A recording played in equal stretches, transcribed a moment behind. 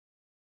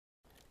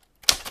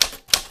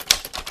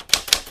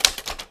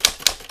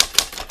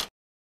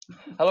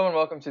Hello and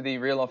welcome to the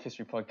Real Life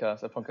History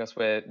Podcast, a podcast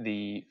where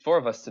the four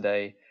of us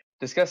today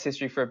discuss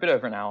history for a bit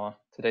over an hour.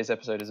 Today's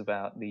episode is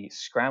about the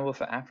Scramble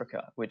for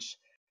Africa, which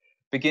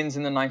begins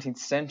in the 19th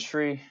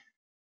century,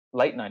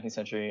 late 19th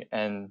century,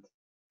 and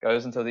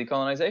goes until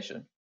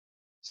decolonization.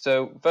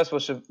 So first of all,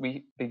 should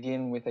we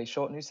begin with a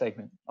short news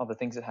segment of the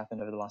things that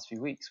happened over the last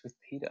few weeks with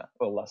Peter,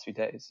 or last few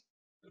days?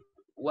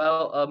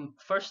 Well,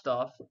 first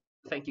off,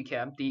 thank you,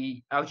 Cam.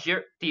 The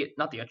Afghani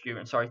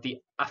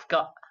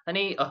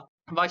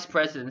vice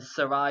president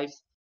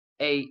survives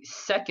a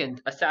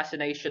second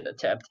assassination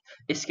attempt,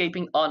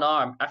 escaping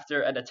unarmed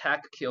after an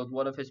attack killed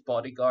one of his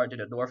bodyguards in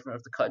the northern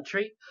of the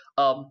country.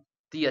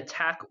 The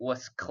attack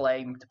was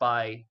claimed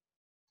by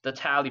the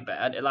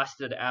Taliban. It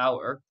lasted an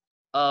hour.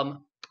 A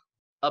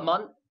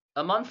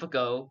month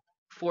ago,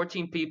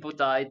 14 people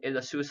died in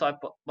a suicide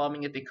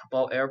bombing at the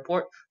Kabul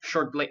airport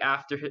shortly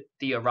after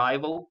the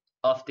arrival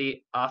of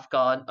the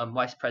Afghan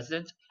vice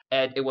president,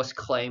 and it was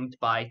claimed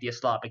by the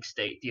Islamic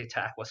State. The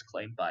attack was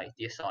claimed by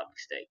the Islamic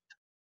State.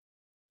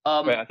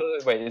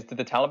 Did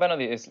the Taliban or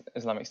the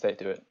Islamic State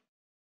do it?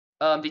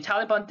 The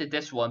Taliban did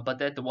this one, but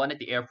then the one at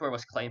the airport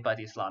was claimed by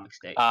the Islamic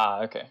State.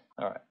 Ah, okay,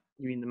 all right.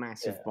 You mean the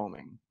massive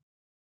bombing?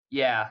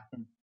 Yeah,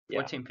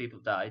 14 people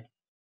died.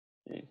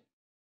 Jeez.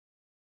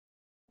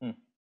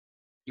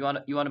 You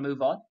want to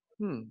move on?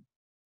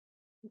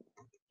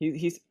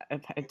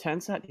 It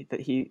turns out that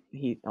he.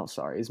 Oh,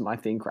 sorry, is my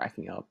thing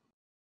cracking up?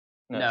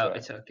 No, right.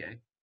 It's okay.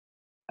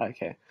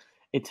 Okay,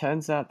 it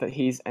turns out that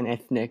he's an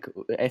ethnic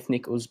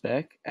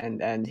Uzbek,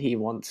 and he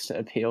wants to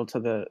appeal to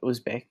the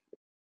Uzbek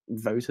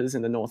voters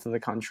in the north of the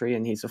country,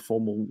 and he's a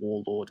former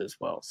warlord as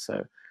well.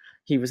 So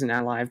he was an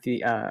ally of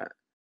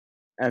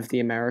the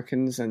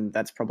Americans, and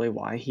that's probably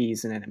why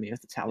he's an enemy of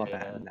the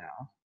Taliban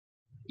now.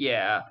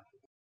 Yeah.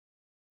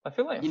 I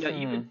feel like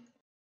even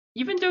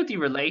though the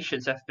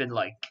relations have been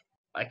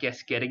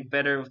getting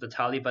better with the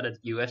Taliban and the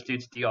US due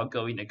to the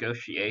ongoing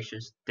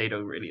negotiations, they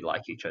don't really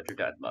like each other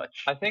that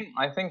much. I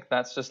think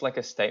that's just like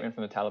a statement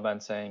from the Taliban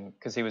saying,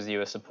 because he was a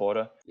US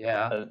supporter.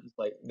 Yeah.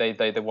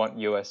 They want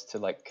US to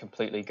like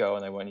completely go,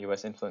 and they want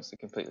US influence to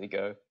completely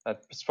go.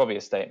 That's probably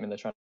a statement they're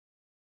trying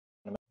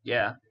to make.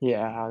 Yeah.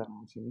 Yeah, I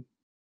imagine.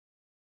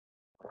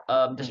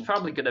 There's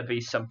probably gonna be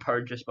some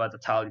purges by the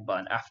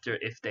Taliban after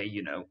if they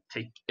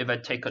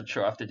take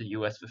control after the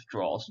US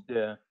withdrawals.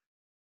 Yeah.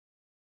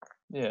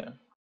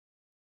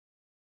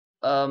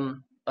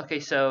 Okay,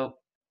 so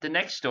the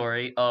next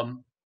story,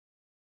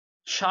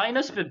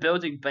 China's been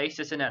building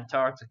bases in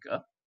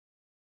Antarctica.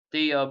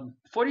 The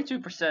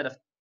 42% of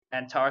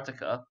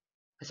Antarctica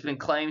has been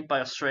claimed by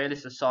Australia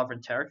as a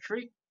sovereign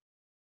territory,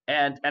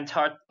 and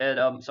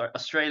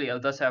Australia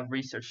does have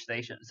research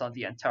stations on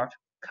the Antarctic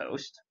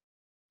coast.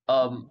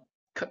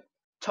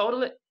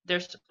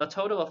 There's a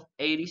total of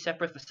 80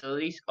 separate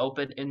facilities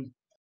open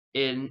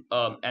in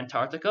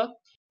Antarctica,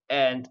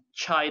 and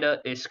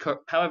China is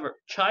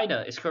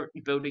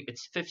currently building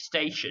its fifth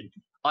station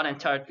on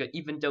Antarctica,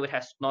 even though it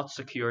has not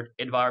secured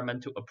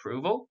environmental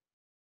approval.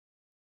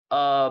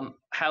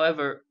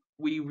 However,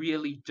 we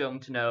really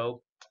don't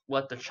know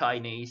what the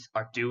Chinese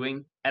are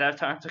doing at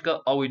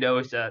Antarctica. All we know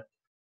is that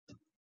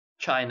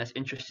China's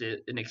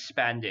interested in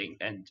expanding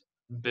and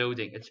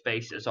building its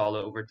bases all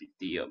over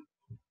the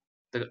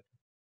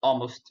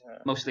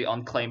mostly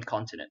unclaimed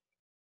continent.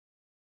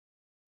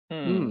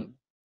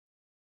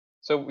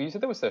 So you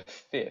said there was a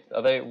fifth.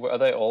 Are they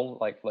all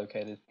like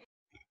located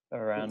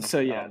around? So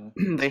yeah,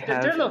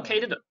 they're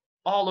located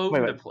all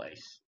over the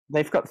place.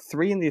 They've got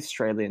 3 in the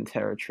Australian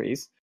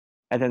territories,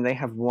 and then they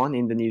have 1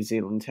 in the New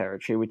Zealand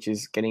territory, which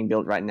is getting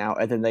built right now,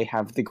 and then they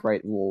have the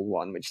Great Wall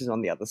one, which is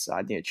on the other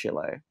side near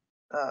Chile.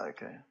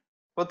 Okay.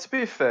 Well, to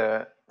be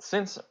fair,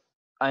 since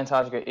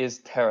Antarctica is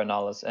terra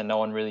nullius and no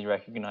one really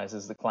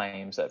recognizes the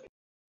claims,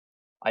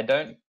 I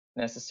don't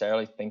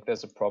necessarily think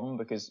there's a problem,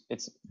 because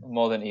it's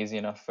more than easy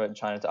enough for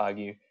China to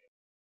argue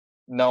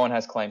no one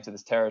has claim to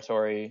this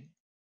territory,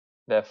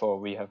 therefore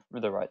we have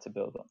the right to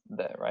build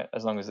there, right?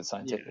 As long as it's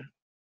scientific,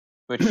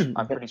 which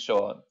I'm pretty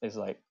sure is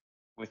like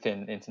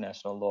within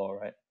international law,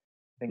 right?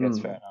 I think that's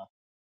fair enough.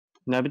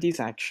 Nobody's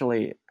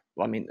actually,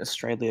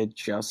 Australia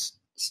just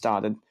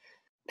started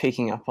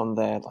picking up on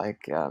their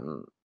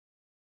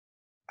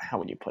how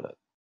would you put it?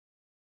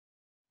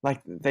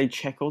 Like, they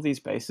check all these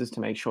bases to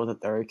make sure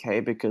that they're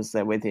okay because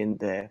they're within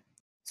their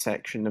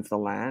section of the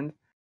land,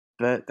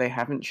 but they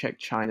haven't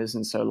checked China's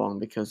in so long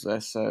because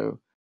they're so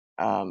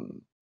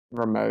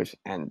remote,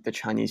 and the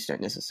Chinese don't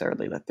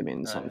necessarily let them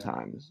in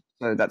sometimes.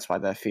 So that's why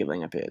they're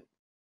feeling a bit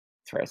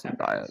threatened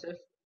by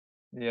it.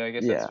 Yeah, I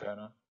guess that's fair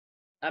enough.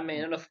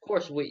 And of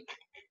course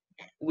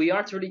we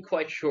aren't really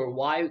quite sure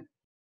why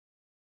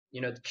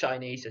the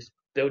Chinese is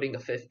building a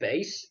fifth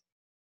base.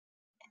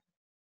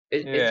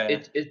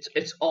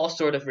 It's all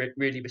sort of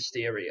really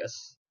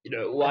mysterious.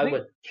 Why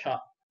would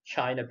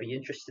China be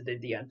interested in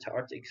the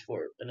Antarctic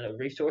for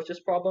resources?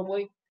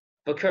 Probably,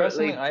 but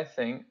currently I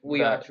think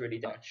we aren't really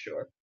that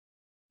sure.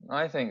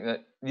 I think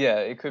that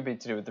it could be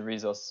to do with the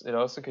resource. It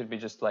also could be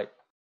just like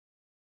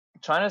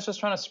China's just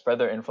trying to spread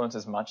their influence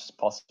as much as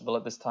possible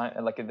at this time,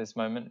 like at this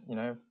moment,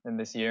 in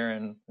this year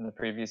and in the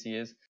previous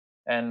years.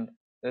 And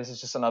this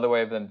is just another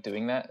way of them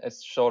doing that.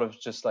 It's sort of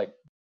just like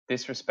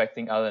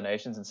disrespecting other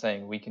nations and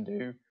saying we can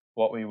do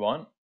what we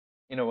want,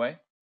 in a way,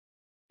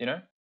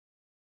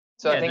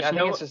 So Yeah, I think there's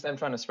no- it's just them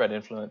trying to spread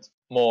influence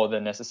more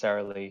than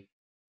necessarily.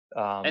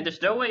 And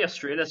there's no way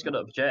Australia's gonna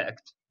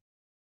object.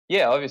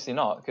 Yeah, obviously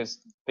not, because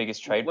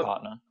biggest trade What-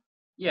 partner.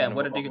 Yeah, And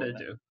what are they what gonna would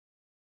do?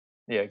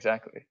 Yeah,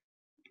 exactly.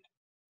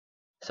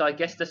 So I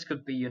guess this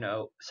could be,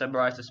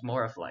 summarized as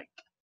more of like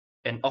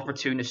an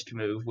opportunist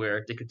move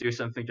where they could do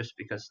something just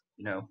because,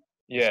 it's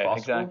Yeah, possible.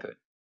 exactly.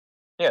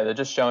 Yeah, they're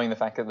just showing the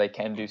fact that they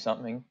can do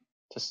something.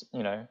 Just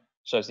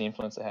shows the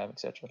influence they have,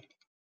 etc.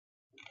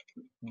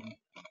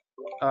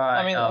 All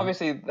right. I mean,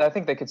 obviously, I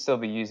think they could still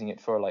be using it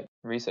for like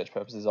research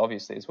purposes,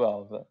 obviously as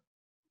well. But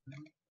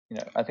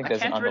I think I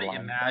there's an can't really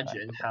underlying.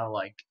 imagine how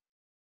like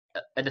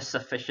a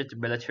sufficient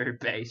military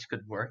base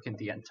could work in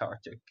the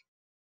Antarctic.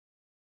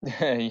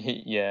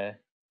 Yeah,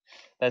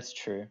 that's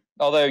true.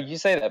 Although you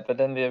say that, but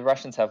then the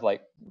Russians have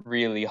like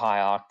really high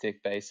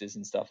Arctic bases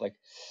and stuff like.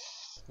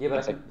 Yeah,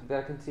 but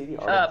I can see the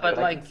Arctic. but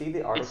I like, can see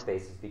the Arctic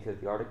bases because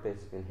the Arctic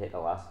bases can hit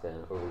Alaska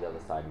and over the other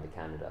side into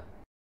Canada.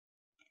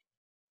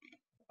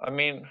 I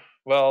mean,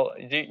 well,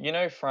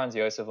 Franz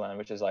Josef Land,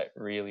 which is like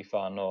really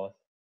far north.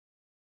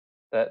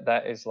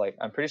 That is like,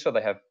 I'm pretty sure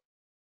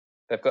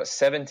they've got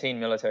 17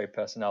 military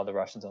personnel, the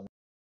Russians on.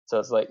 So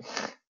it's like,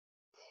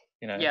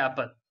 Yeah,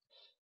 but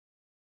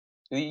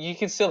you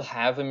can still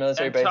have a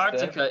military base there.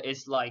 Antarctica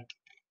is like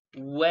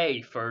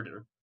way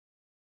further.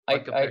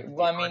 Like, compared to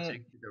the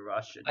Arctic to the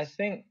Russians.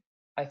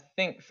 I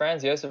think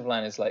Franz Josef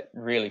Land is like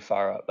really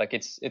far up. Like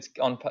it's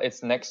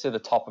next to the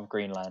top of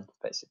Greenland,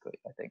 basically.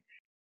 I think.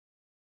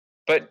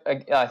 But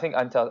I think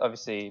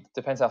obviously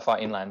depends how far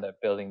inland they're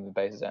building the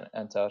bases in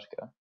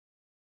Antarctica.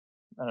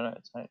 I don't know.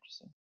 It's not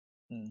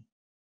interesting.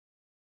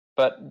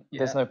 But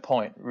there's no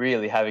point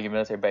really having a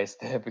military base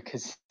there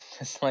because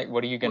it's like,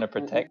 what are you going to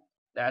protect?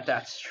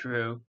 That's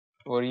true.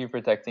 What are you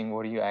protecting?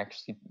 What are you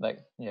actually like?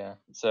 Yeah.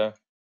 So.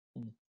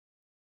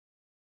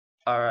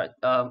 All right.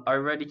 Are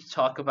you ready to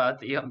talk about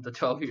the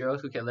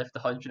 12-year-old who can lift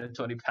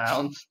 120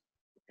 pounds?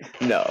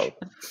 No.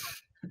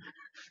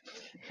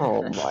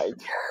 Oh my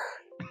god.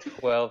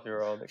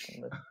 12-year-old that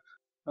can lift.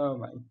 Oh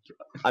my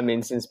god. I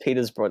mean, since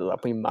Peter's brought it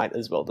up, we might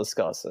as well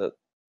discuss it.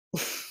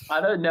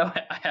 I don't know.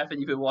 I haven't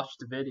even watched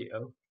the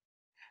video.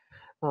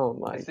 Oh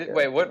my god.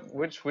 Wait,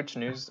 which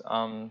news? It's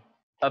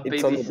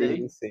BBC? on the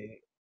BBC.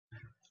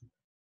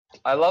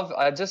 I love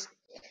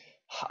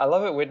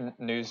it when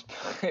news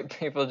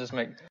people just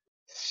make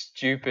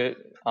stupid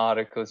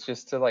articles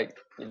just to like,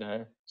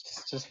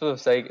 just for the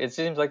sake. It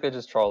seems like they're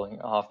just trolling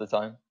half the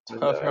time.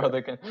 12-year-old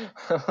they can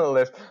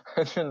lift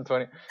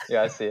 120.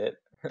 Yeah, I see it.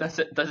 Does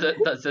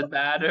it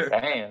matter?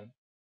 Damn.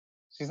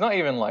 She's not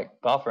even like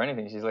buff or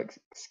anything. She's like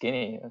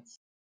skinny. That's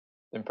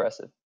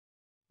impressive.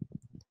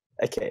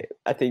 Okay,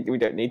 I think we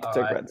don't need to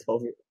talk about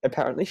 12.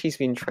 Apparently, she's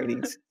been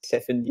training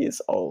 7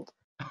 years old.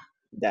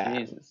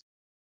 Damn. Jesus.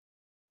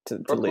 To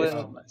Brooklyn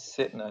live.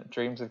 Sitner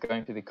dreams of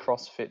going to the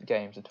CrossFit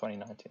Games in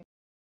 2019.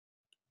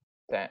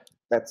 Damn.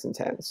 That's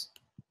intense.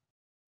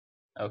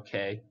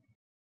 Okay.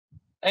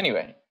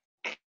 Anyway.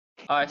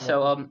 All right.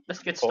 So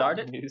let's get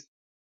started.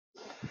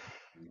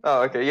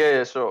 Oh, okay.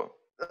 Yeah, sure.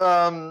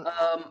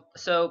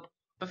 So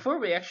before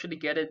we actually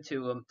get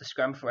into the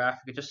Scramble for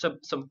Africa, just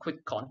some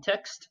quick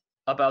context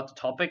about the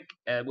topic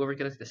what we're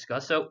going to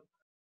discuss. So,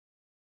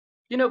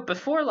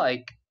 before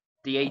like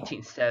the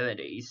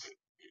 1870s,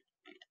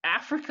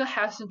 Africa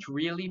hasn't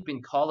really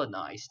been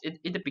colonized.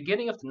 In the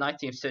beginning of the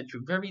 19th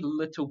century, very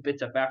little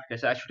bit of Africa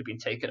has actually been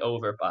taken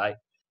over by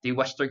the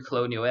Western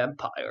colonial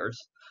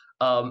empires,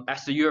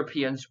 as the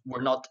Europeans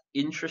were not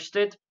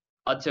interested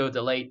until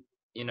the late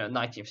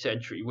 19th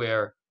century,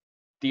 where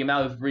the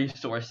amount of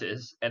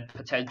resources and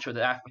potential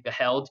that Africa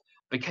held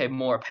became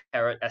more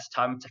apparent as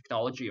time and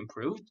technology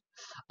improved.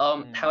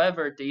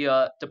 However,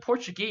 the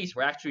Portuguese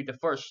were actually the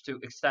first to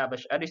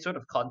establish any sort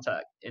of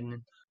contact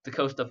in the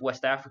coast of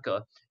West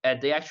Africa,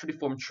 and they actually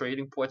formed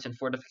trading ports and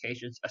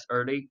fortifications as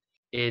early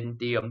in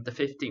the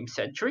 15th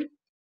century.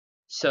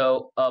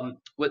 So,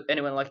 would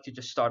anyone like to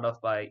just start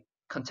off by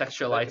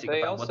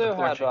contextualizing about what the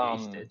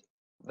Portuguese did?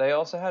 They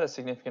also had a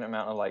significant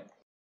amount of like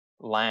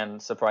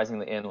land,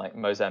 surprisingly, in like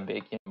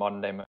Mozambique, in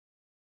modern day Mozambique.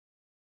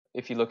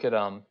 If you look at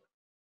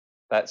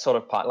that sort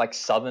of part, like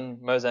southern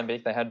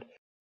Mozambique, they had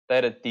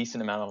a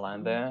decent amount of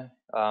land there.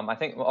 I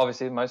think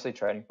obviously mostly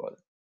trading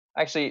ports.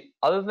 Actually,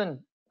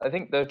 I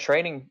think the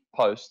trading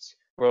posts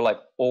were like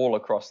all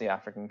across the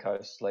African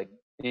coast, like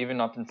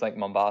even up into like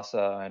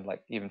Mombasa and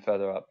like even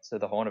further up to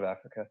the Horn of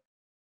Africa,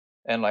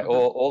 and like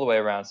all the way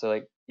around. So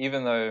like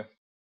even though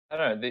I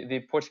don't know, the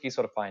Portuguese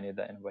sort of pioneered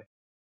that in a way.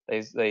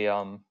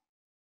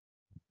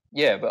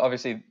 Yeah, but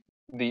obviously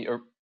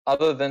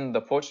other than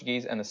the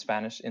Portuguese and the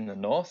Spanish in the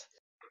north,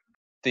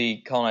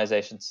 the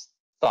colonization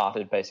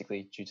started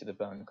basically due to the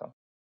Bourbon Conquest.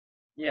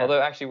 Yeah.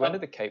 Although actually, when did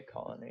the Cape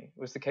Colony?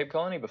 Was the Cape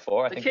Colony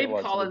before? I think it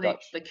was.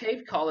 The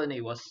Cape Colony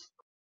was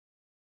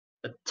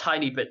a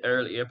tiny bit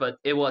earlier, but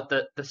it was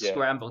the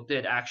Scramble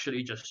did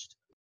actually just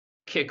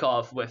kick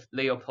off with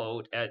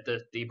Leopold at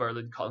the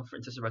Berlin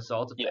Conference as a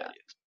result of that.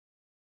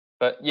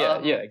 But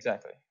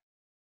exactly.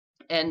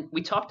 And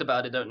we talked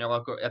about it in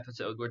our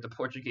episode where the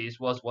Portuguese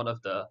was one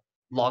of the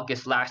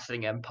longest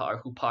lasting empire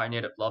who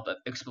pioneered a lot of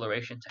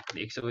exploration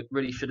techniques. So it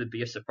really shouldn't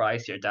be a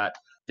surprise here that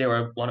they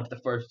were one of the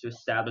first to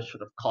establish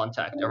sort of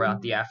contact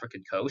around the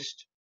African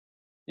coast.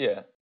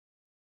 Yeah.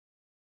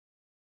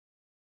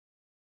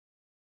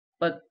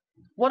 But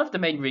one of the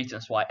main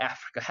reasons why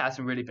Africa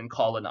hasn't really been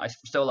colonized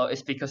for so long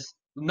is because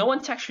no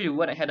one's actually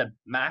went ahead and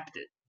mapped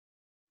it.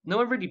 No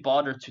one really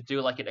bothered to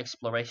do like an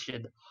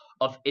exploration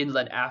of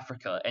inland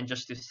Africa and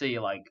just to see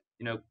like,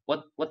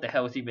 what the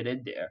hell is even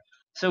in there.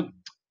 So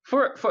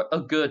for a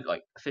good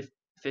like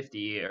 50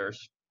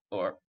 years,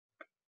 or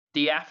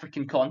the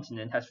African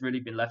continent has really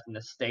been left in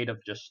a state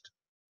of just,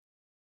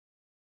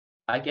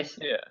 I guess,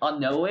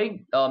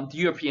 unknowing. The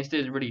Europeans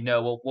didn't really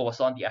know what was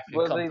on the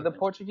African continent. The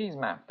Portuguese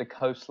mapped the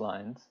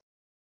coastlines.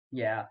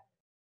 Yeah.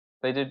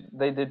 They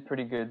did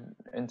pretty good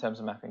in terms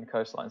of mapping the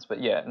coastlines, but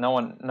no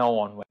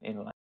one went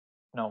inland.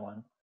 No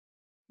one.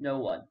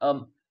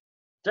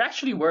 There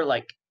actually were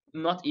like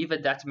not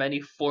even that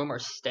many former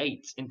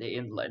states in the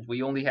inland.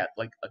 We only had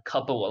like a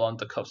couple along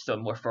the coast, so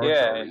more fertile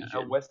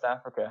region. West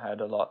Africa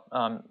had a lot.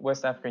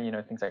 West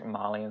Africa, things like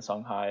Mali and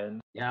Songhai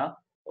and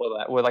all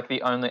that were like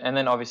the only. And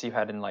then obviously you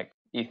had in like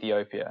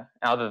Ethiopia.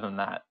 Other than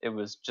that, it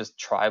was just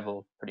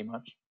tribal pretty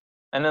much.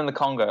 And then the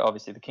Congo,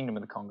 obviously, the Kingdom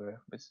of the Congo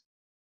was.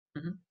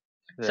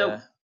 Mm-hmm. So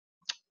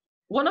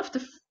one of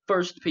the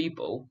first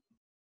people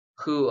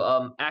who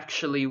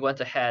actually went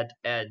ahead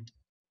and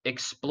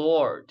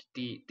explored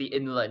the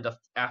inland of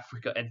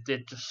Africa and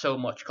did just so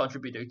much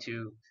contributing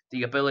to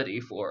the ability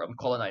for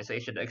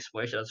colonization and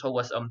exploration as whole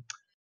was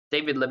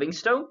David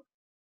Livingstone.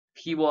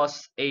 He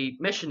was a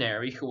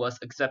missionary who was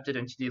accepted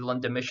into the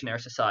London Missionary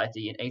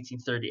Society in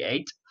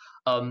 1838.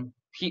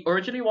 He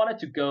originally wanted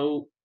to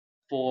go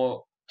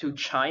to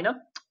China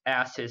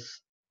as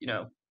his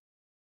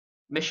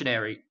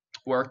missionary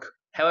work.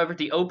 However,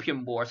 the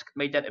Opium Wars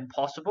made that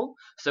impossible,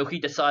 so he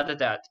decided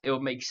that it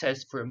would make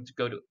sense for him to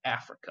go to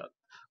Africa.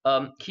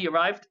 He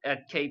arrived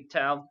at Cape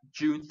Town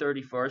June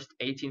 31st,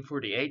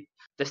 1848,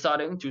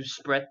 deciding to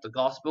spread the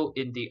gospel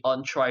in the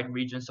untried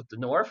regions of the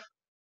north,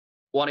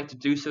 wanting to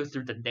do so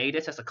through the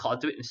natives as a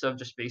conduit instead of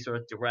just being sort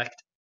of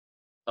direct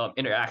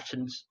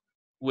interactions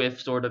with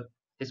sort of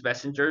his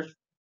messengers.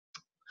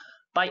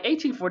 By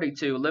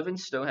 1842,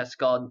 Livingstone has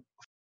gone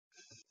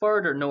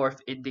further north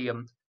in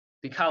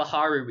the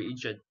Kalahari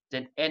region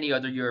than any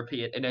other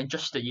European, and in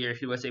just a year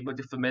he was able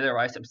to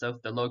familiarize himself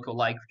with the local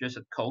languages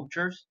and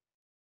cultures.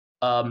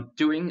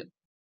 During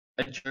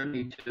a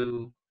journey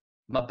to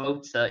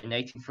Mabota in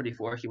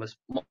 1844, he was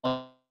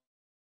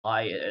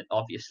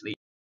obviously.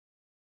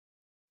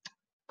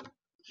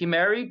 He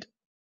married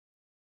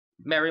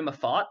Mary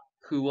Moffat,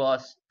 who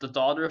was the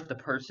daughter of the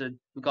person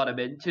who got him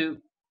into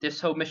this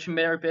whole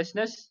missionary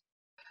business.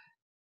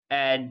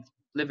 And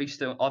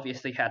Livingstone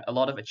obviously had a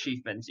lot of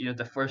achievements.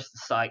 The first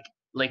site,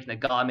 Lake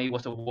Nagami,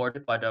 was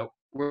awarded by the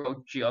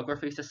World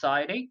Geography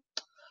Society.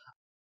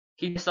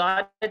 He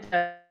decided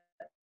that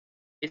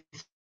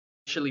it's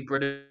actually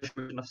British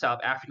version of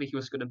South Africa. He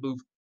was going to move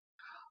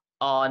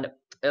on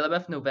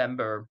 11th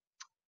November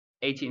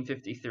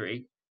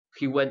 1853.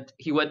 He went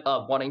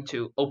up wanting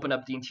to open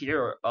up the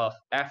interior of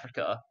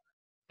Africa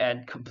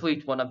and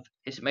complete one of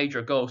his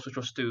major goals, which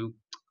was to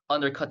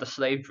undercut the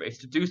slave trade.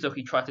 To do so,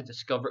 he tried to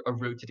discover a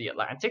route to the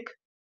Atlantic.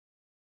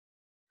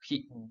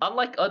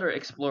 Unlike other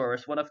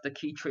explorers, one of the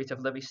key traits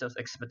of Livingstone's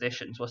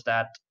expeditions was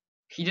that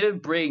he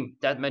didn't bring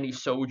that many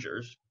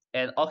soldiers,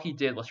 and all he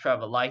did was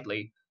travel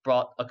lightly,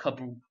 brought a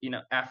couple,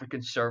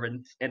 African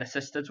servants and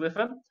assistants with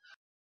him,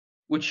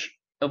 which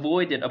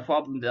avoided a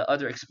problem that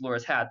other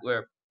explorers had,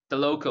 where the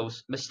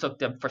locals mistook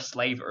them for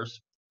slave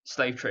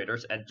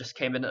traders, and just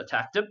came in and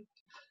attacked them.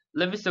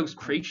 Livingstone's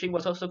preaching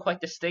was also quite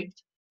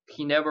distinct.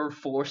 He never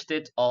forced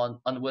it on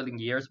unwilling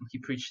ears when he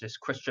preached his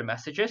Christian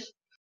messages,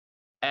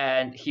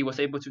 and he was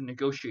able to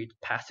negotiate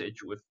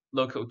passage with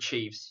local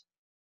chiefs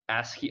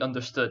as he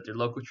understood their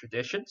local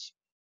traditions.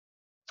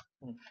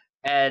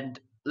 And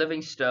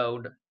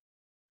Livingstone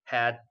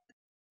had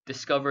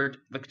discovered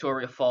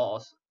Victoria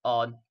Falls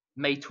on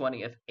May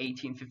 20th,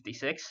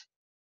 1856,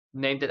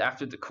 named it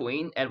after the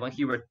Queen,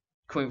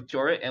 Queen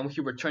Victoria, and when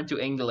he returned to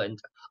England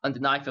on the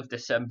 9th of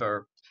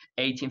December,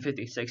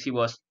 1856, he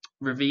was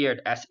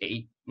revered as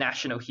a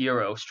national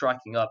hero,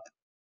 striking up,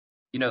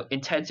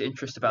 intense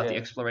interest about the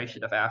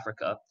exploration of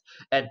Africa.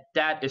 And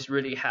that is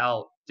really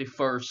how the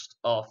first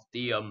of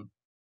the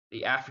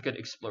African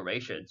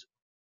explorations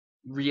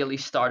really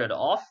started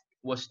off,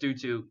 was due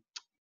to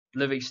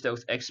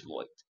Livingstone's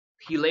exploit.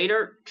 He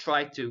later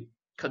tried to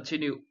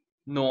continue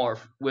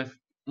north with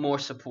more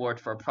support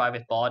from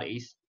private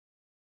bodies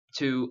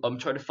to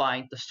try to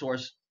find the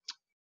source,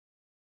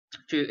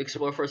 to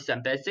explore first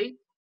Zambezi,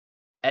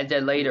 and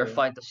then later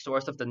find the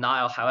source of the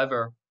Nile.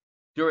 However,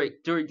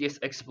 during this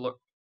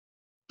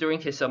during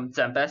his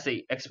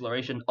Zambezi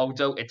exploration,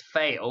 although it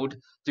failed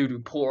due to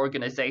poor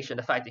organization,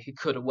 the fact that he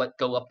couldn't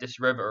go up this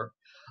river,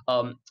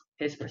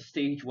 his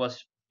prestige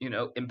was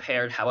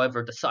impaired.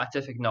 However, the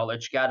scientific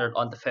knowledge gathered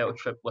on the failed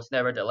trip was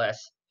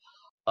nevertheless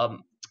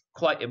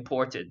quite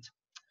important.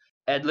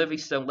 And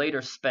Livingstone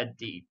later spent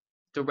the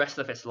rest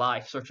of his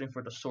life searching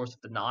for the source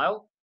of the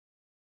Nile,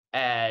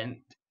 and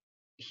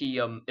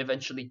he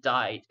eventually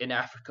died in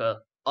Africa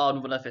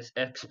on one of his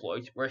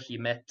exploits, where he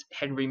met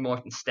Henry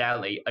Morton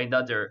Stanley,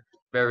 another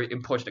very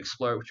important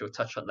explorer, which we'll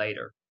touch on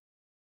later.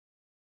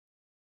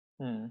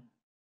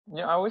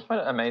 Yeah, I always find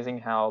it amazing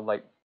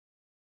how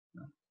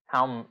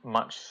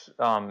much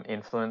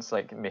influence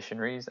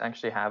missionaries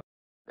actually have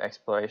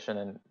exploration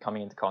and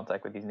coming into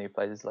contact with these new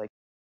places. Like,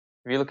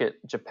 if you look at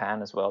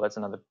Japan as well, that's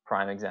another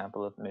prime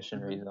example of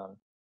missionaries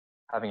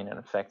having an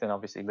effect. And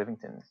obviously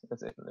Livingston.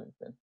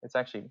 It's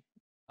actually,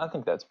 I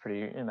think that's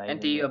pretty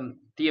amazing. And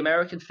the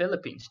American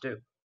Philippines too.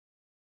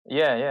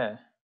 Yeah.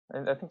 I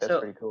think that's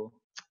pretty cool.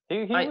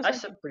 He was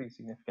actually pretty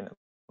significant,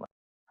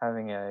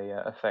 having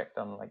a effect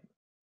on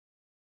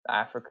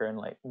Africa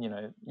and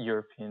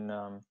European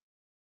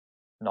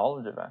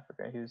knowledge of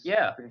Africa. He was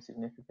pretty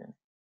significant.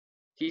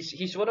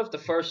 He's one of the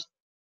first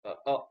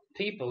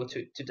people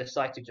to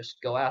decide to just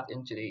go out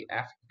into the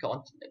African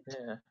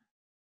continent.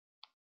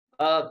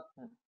 Yeah.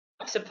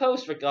 I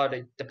suppose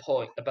regarding the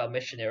point about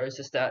missionaries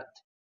is that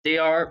they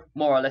are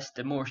more or less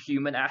the more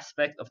human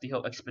aspect of the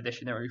whole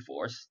expeditionary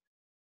force.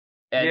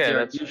 And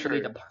they're usually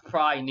the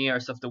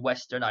pioneers of the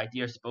Western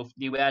ideas, both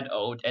new and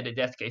old, and in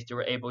that case they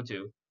were able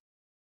to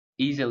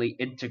easily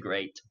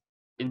integrate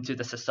into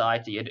the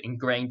society and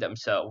ingrain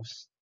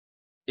themselves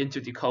into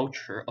the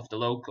culture of the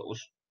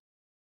locals.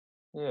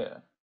 Yeah.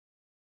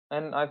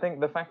 And I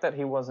think the fact that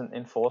he wasn't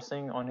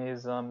enforcing on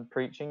his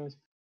preachings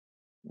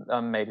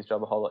made his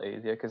job a whole lot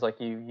easier, because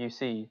you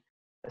see,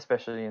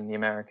 especially in the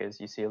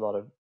Americas, you see a lot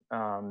of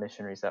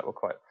missionaries that were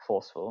quite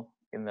forceful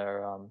in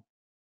their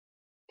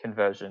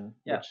conversion,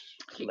 which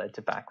led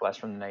to backlash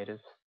from the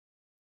natives.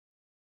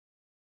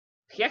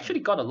 He actually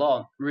got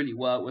along really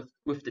well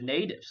with the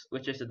natives,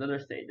 which is another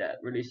thing that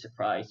really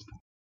surprised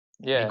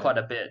me quite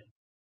a bit.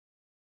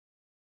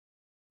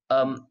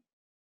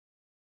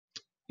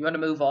 You want to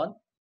move on?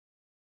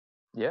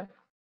 Yeah.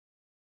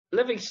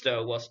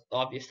 Livingstone was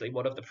obviously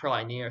one of the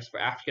pioneers for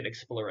African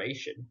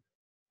exploration,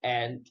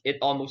 and it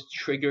almost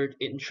triggered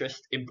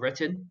interest in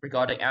Britain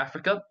regarding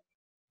Africa.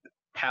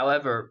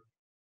 However,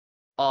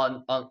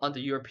 on the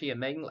European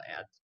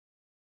mainland,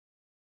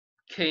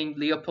 King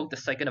Leopold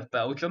II of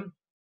Belgium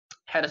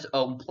had his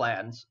own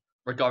plans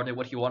regarding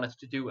what he wanted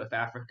to do with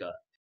Africa,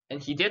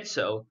 and he did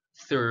so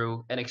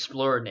through an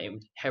explorer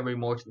named Henry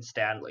Morton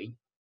Stanley.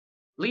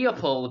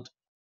 Leopold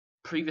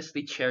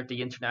previously chaired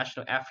the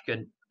International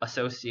African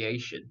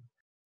Association,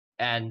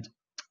 and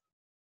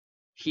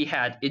he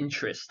had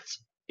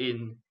interests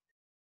in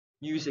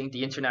using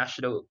the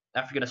International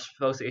African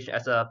Association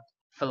as a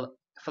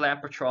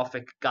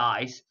philanthropic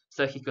guise,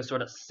 so he could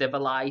sort of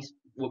civilize,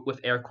 with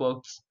air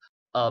quotes,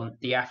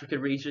 the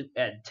African region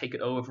and take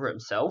it over for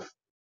himself.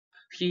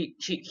 He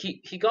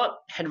got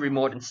Henry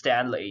Morton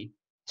Stanley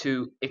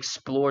to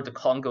explore the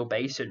Congo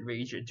Basin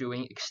region,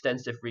 doing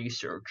extensive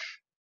research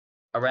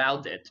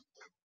around it.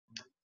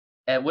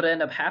 And what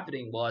ended up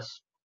happening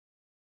was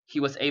he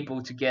was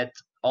able to get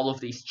all of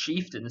these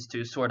chieftains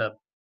to sort of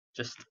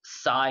just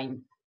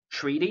sign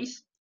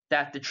treaties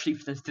that the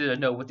chieftains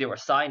didn't know what they were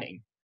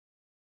signing.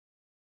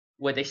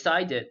 When they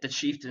signed it, the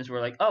chieftains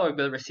were like, oh, we're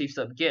going to receive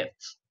some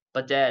gifts.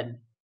 But then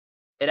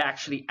it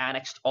actually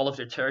annexed all of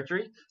their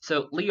territory.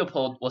 So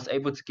Leopold was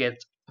able to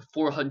get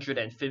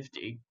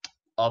 450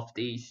 of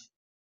these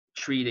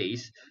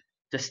treaties,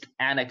 just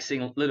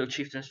annexing little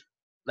chieftains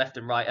left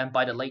and right. And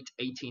by the late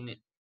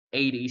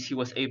 1880s, he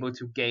was able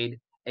to gain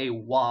a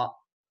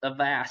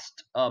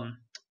vast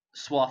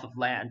swath of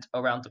land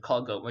around the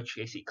Congo, which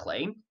he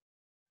claimed.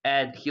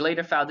 And he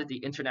later founded the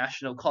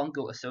International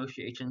Congo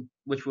Association,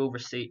 which will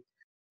receive.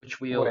 I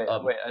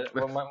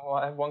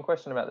have one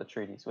question about the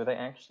treaties. Were they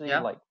actually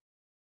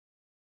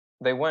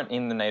they weren't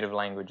in the native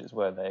languages,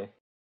 were they?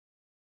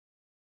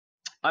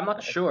 I'm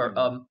not sure.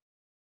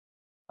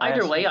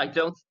 Either way, I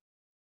don't.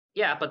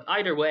 Yeah, but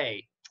either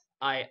way,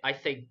 I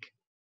think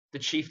the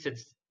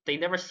chieftains, they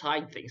never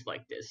signed things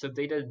like this, so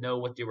they didn't know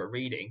what they were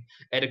reading,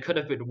 and it could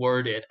have been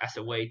worded as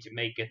a way to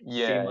make it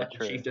seem like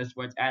the chieftains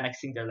weren't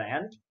annexing their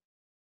land.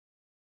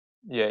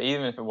 Yeah,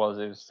 even if it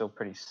was still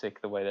pretty sick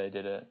the way they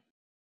did it.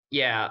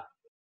 Yeah.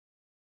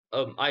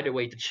 Either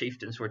way, the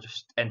chieftains were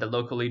and the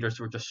local leaders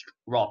were just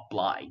rock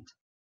blind.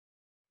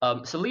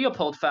 So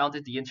Leopold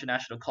founded the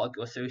International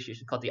Congo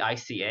Association, called the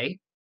ICA.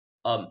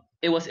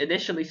 It was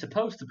initially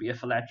supposed to be a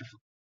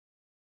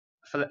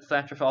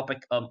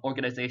philanthropic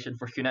organization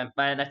for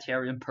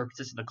humanitarian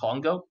purposes in the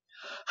Congo.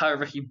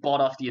 However, he bought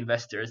off the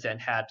investors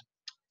and had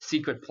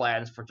secret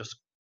plans for just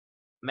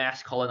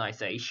mass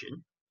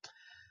colonization.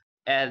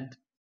 And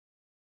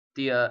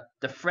the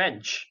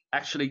French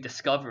actually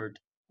discovered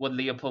what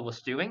Leopold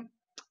was doing.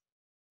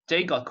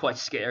 They got quite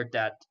scared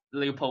that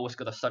Leopold was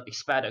going to start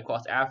expanding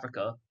across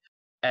Africa,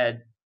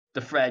 and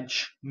the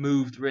French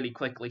moved really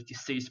quickly to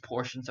seize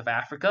portions of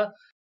Africa,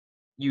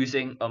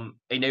 using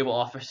a naval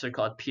officer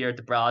called Pierre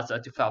de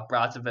Brazza to found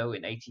Brazzaville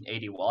in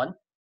 1881,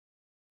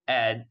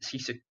 and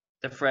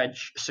the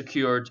French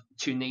secured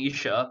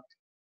Tunisia,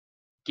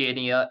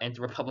 Guinea, and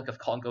the Republic of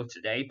Congo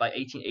today by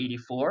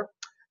 1884.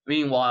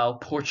 Meanwhile,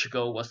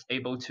 Portugal was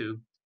able to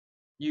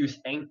use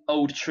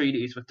old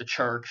treaties with the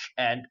Church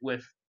and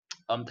with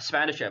the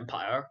Spanish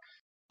Empire,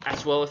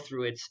 as well as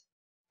through its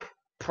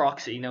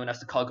proxy known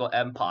as the Congo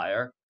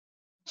Empire,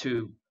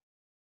 to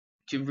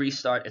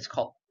restart its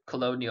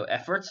colonial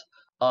efforts.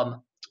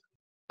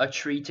 A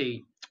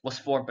treaty was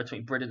formed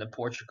between Britain and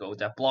Portugal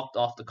that blocked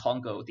off the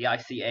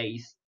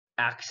ICA's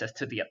access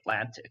to the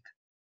Atlantic.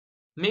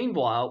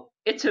 Meanwhile,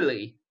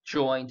 Italy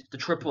joined the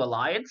Triple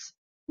Alliance,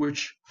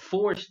 which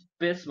forced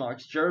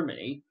Bismarck's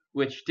Germany,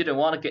 which didn't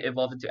want to get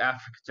involved into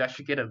Africa, to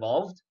actually get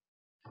involved.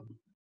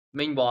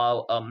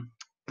 Meanwhile,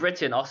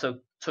 Britain also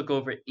took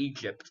over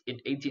Egypt in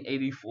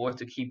 1884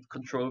 to keep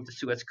control of the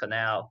Suez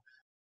Canal,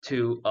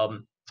 to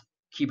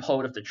keep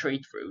hold of the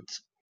trade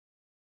routes.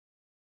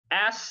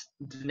 As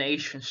the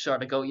nation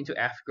started going into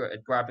Africa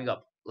and grabbing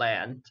up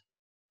land,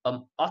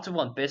 Otto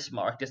von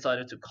Bismarck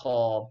decided to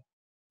call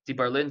the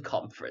Berlin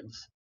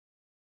Conference,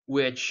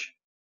 which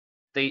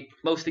they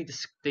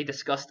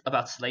discussed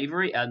about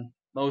slavery, and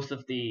most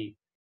of the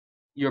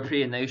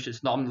European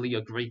nations nominally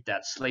agreed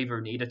that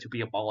slavery needed to be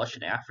abolished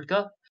in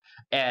Africa.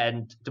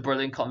 And the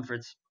Berlin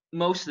Conference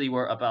mostly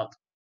were about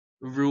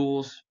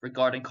rules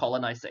regarding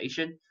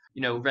colonization,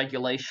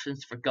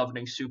 regulations for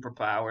governing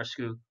superpowers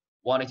who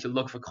wanted to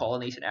look for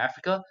colonies in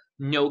Africa.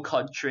 No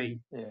country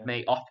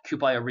may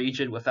occupy a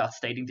region without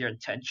stating their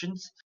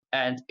intentions,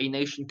 and a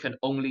nation can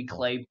only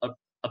claim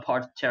a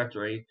part of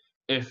territory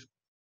if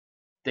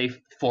they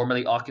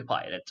formally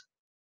occupied it.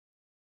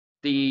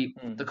 The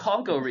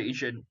Congo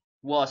region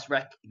was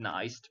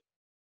recognized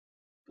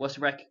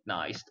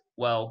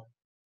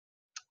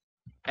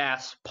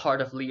as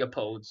part of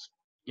Leopold's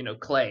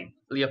claim.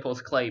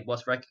 Leopold's claim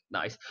was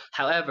recognized.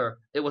 However,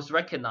 it was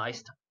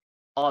recognized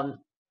on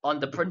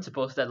the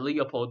principles that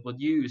Leopold would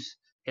use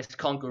his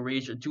Congo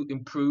region to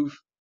improve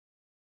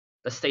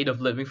the state of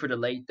living for the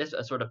natives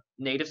and sort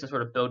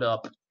of build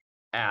up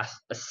as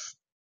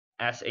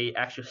a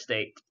actual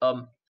state.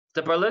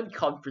 The Berlin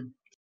Conference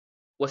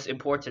was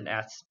important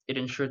as it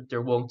ensured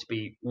there won't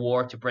be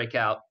war to break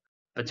out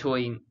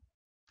between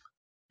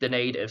the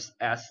natives,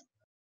 as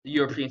the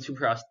European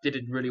superpowers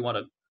didn't really want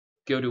to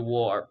go to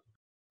war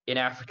in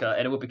Africa,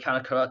 and it would be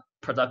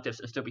counterproductive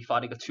and still be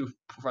fighting a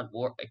two-front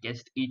war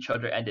against each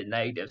other and the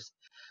natives.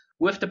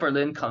 With the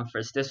Berlin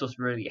Conference, this was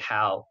really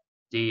how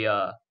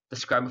the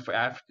Scramble for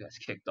Africa has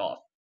kicked off.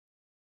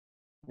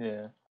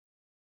 Yeah,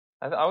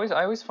 I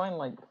always find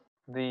like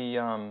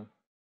the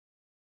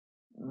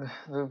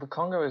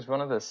Congo is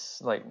one of the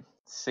like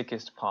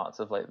sickest parts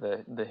of like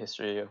the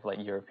history of like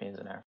Europeans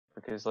in Africa,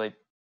 because like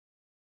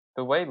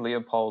the way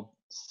Leopold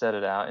set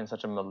it out in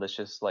such a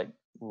malicious like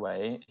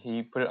way,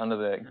 he put it under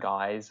the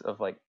guise of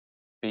like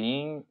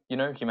being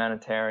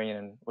humanitarian,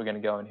 and we're going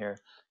to go in here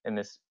in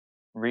this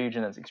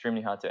region that's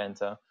extremely hard to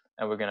enter,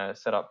 and we're going to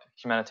set up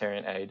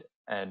humanitarian aid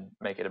and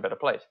make it a better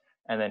place.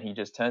 And then he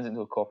just turns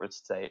into a corporate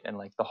state, and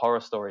like the horror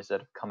stories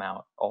that have come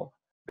out of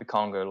the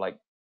Congo, like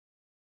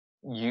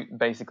you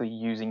basically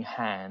using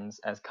hands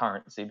as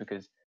currency,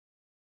 because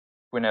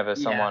whenever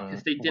someone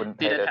wouldn't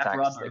pay their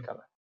taxes, they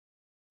cover.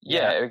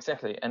 Yeah,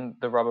 exactly. And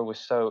the rubber was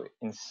so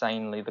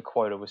the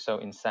quota was so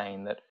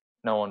insane that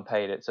no one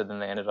paid it. So then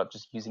they ended up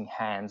just using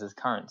hands as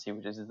currency,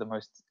 which is the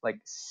most like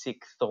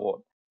sick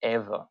thought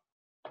ever.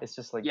 It's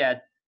just like, it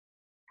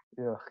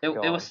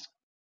was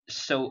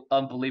so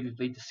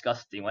unbelievably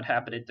disgusting what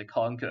happened in the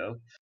Congo.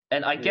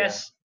 And I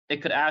guess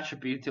it could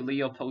attribute to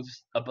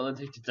Leopold's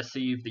ability to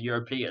deceive the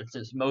Europeans,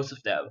 since most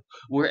of them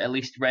were at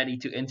least ready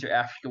to enter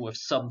Africa with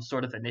some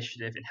sort of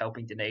initiative in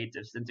helping the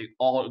natives, and they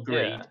all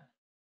agreed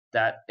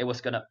that it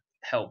was going to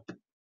help.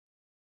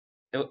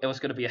 It was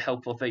going to be a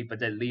helpful thing, but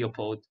then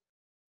Leopold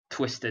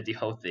twisted the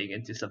whole thing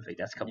into something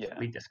that's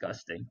completely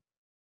disgusting.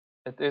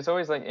 It's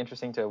always like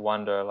interesting to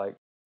wonder, like,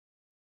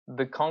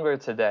 the Congo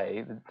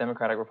today, the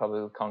Democratic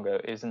Republic of Congo,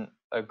 isn't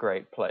a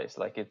great place.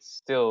 Like, it's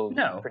still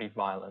pretty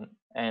violent,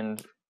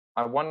 and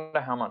I wonder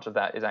how much of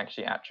that is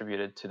actually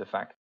attributed to the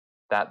fact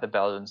that the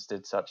Belgians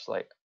did such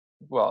like,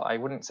 well, I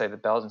wouldn't say the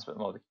Belgians, but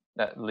more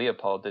that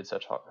Leopold did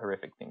such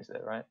horrific things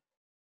there, right?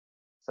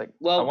 It's like,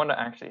 I wonder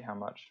actually how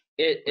much.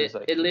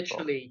 It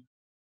literally,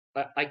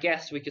 I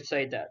guess we could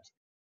say that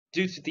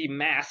due to the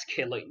mass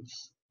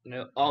killings,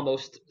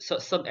 almost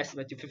some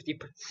estimate to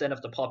 50%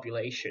 of the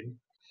population,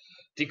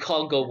 the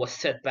Congo was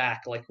set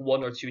back like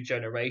 1 or 2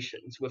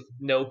 generations with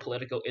no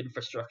political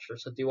infrastructure,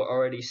 so they were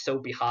already so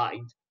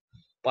behind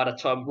by the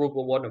time World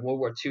War I and World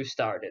War II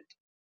started.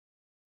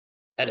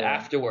 And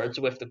afterwards,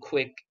 with the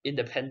quick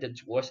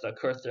independence wars that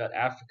occurred throughout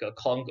Africa,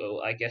 Congo,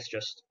 I guess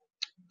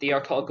DR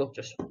Congo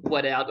just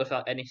went out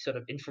without any sort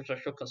of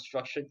infrastructural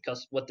construction,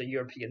 because what the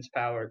Europeans'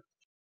 power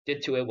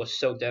did to it was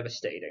so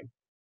devastating.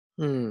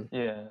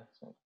 Yeah,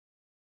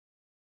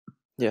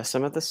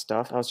 some of the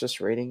stuff I was just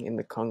reading in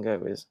the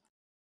Congo is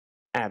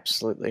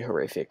absolutely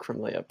horrific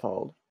from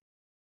Leopold.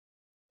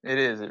 It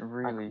is. It Like,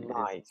 really is.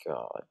 my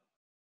God.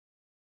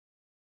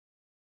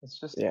 It's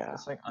just Yeah.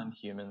 it's like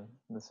unhuman,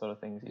 the sort of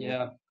things he did.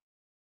 Yeah.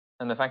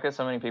 And the fact that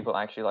so many people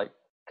actually like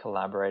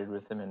collaborated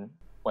with him and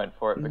went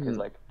for it because Mhm.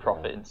 like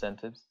profit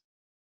incentives.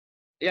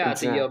 Yeah,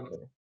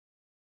 Exactly.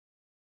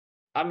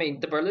 I mean,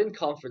 the Berlin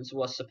Conference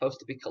was supposed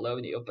to be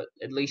colonial, but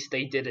at least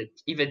they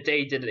didn't. Even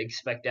they didn't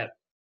expect that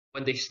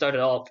when they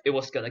started off, it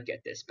was gonna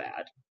get this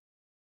bad.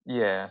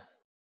 Yeah.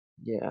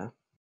 Yeah.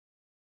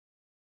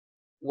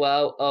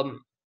 Well,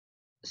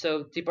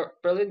 so the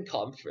Berlin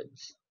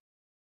Conference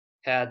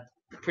had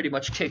pretty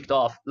much kicked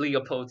off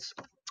Leopold's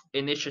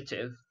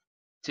initiative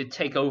to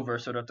take over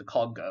sort of the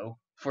Congo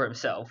for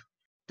himself.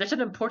 There's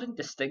an important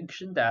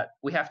distinction that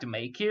we have to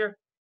make here.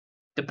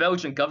 The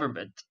Belgian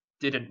government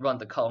didn't run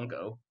the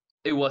Congo.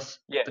 It was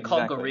Yeah, the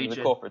Congo exactly. It was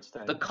a region. corporate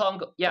state.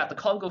 The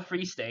Congo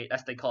Free State,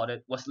 as they called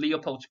it, was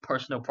Leopold's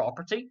personal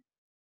property,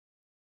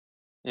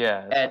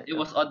 Yeah. It's and like it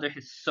was under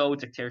his sole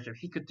dictatorship.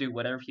 He could do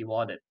whatever he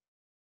wanted.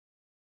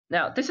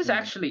 Now, this is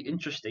actually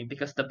interesting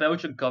because the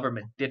Belgian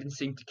government didn't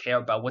seem to care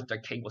about what their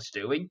king was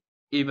doing,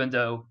 even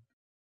though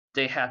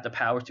they had the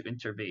power to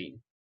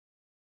intervene.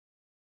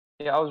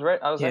 Yeah, I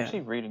was Yeah.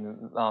 actually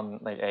reading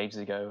like ages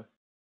ago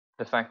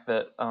the fact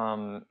that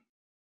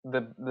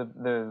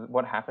the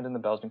what happened in the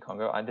Belgian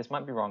Congo. This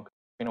might be wrong. It's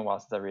been a while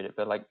since I read it,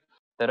 but like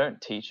they don't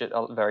teach it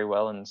very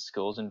well in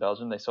schools in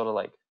Belgium. They sort of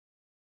like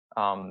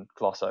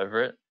gloss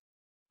over it,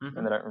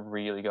 and they don't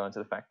really go into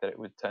the fact that it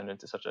would turn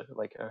into such a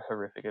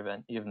horrific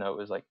event, even though it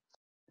was like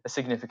a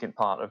significant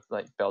part of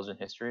like Belgian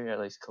history, at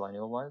least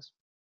colonial wise.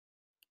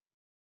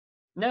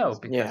 No,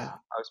 because Yeah.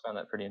 I always found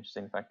that pretty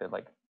interesting. The fact that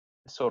like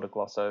they sort of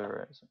gloss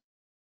over it. So.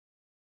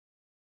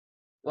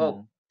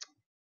 well,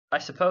 I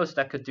suppose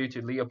that could due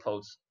to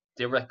Leopold's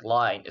direct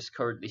line is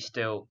currently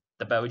still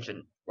the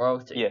Belgian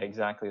royalty. Yeah,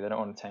 exactly. They don't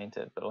want to taint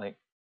it, but like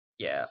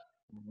Yeah.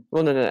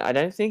 Well, no, I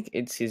don't think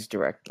it's his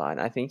direct line.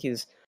 I think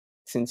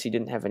since he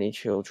didn't have any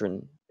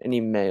children, any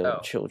male Oh.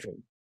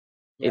 children,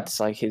 Yeah. it's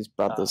like his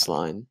brother's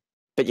line.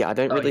 But yeah, I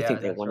don't Oh, really yeah,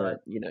 think they that's want right.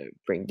 to,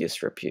 bring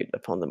disrepute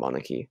upon the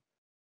monarchy.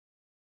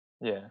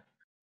 yeah.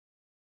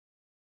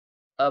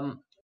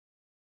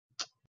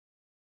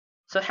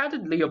 So how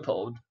did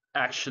Leopold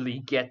actually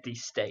get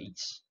these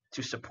states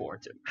to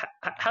support him?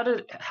 How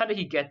did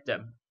he get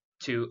them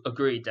to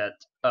agree that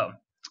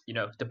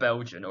the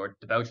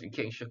Belgian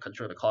king should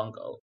control the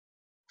Congo?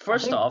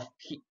 First think- off,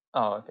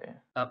 Oh, okay.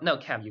 no,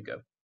 Cam, you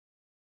go.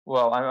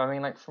 Well, I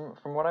mean, like from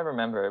what I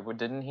remember,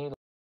 didn't he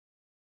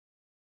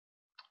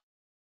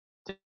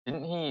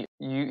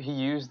he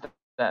used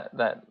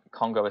that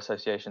Congo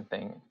Association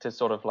thing to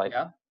sort of like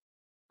Yeah.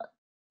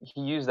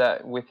 he used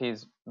that with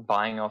his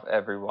buying off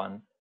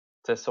everyone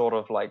to sort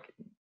of like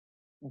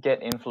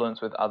get influence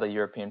with other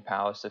European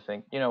powers to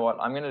think, you know what,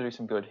 I'm going to do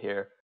some good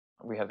here.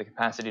 We have the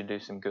capacity to do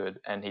some good,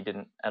 and he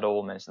didn't at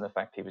all mention the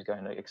fact he was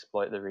going to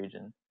exploit the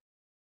region.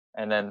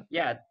 And then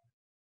Yeah,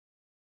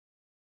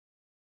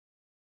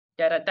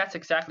 that's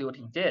exactly what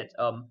he did.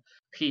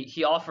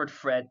 He offered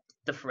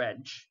the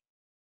French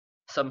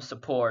some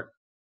support.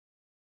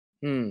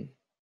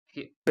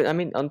 But I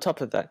mean, on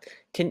top of that,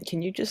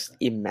 can you just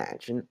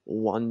imagine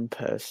one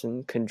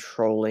person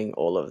controlling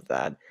all of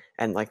that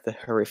and like the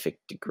horrific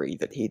degree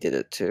that he did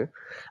it to?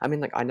 I mean,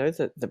 like I know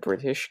that the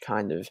British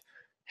kind of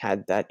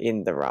had that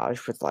in the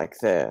Raj with like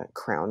their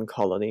crown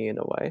colony in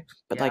a way,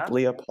 but like Yeah.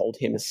 Leopold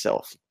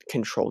himself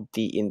controlled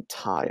the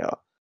entire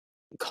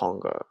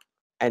Congo,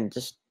 and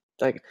just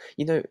like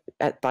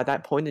by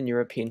that point in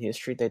European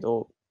history, they'd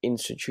all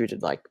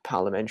instituted like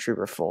parliamentary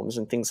reforms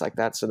and things like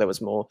that, so there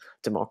was more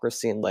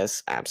democracy and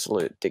less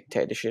absolute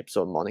dictatorships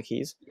or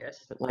monarchies.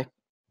 Yes. But like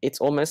it's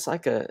almost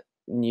like a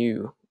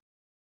new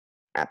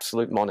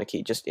absolute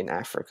monarchy just in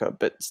Africa,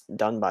 but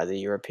done by the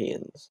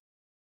Europeans.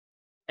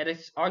 And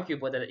it's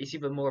arguable that it's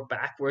even more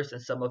backwards than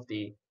some of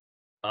the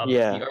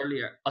Yeah. the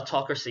earlier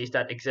autocracies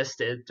that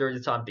existed during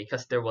the time,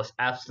 because there was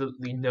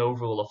absolutely no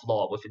rule of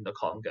law within the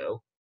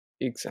Congo.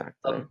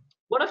 Exactly.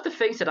 One of the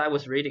things that I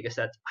was reading is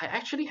that I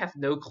actually have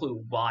no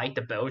clue why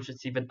the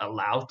Belgians even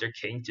allowed their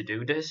king to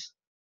do this.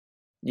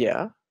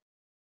 Yeah.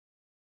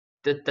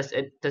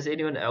 Does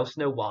anyone else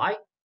know why?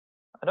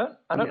 I don't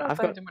know if I've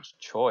they had too much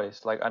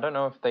choice. Like I don't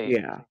know if they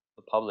Yeah. told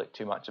the public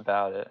too much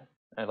about it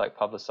and like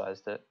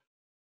publicized it.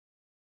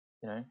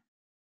 You know,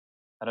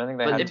 I don't think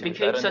they But had it to.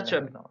 became I don't think they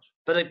had knowledge.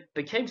 But it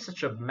became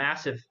such a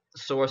massive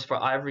source for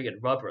ivory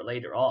and rubber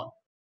later on.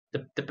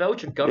 The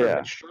Belgian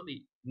government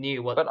surely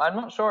knew what. But I'm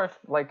not sure if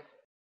like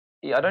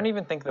I don't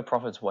even think the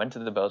profits went to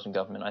the Belgian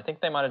government. I think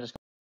they might have just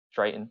gone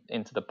straight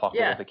into the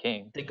pocket of the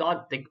king. They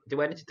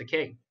went into the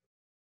king.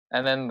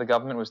 And then the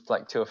government was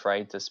like too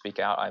afraid to speak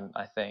out.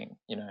 I think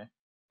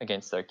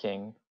against their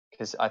king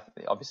because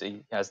obviously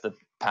he has the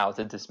power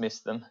to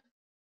dismiss them.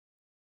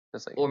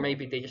 Like, or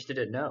maybe they just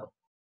didn't know.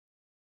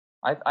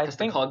 I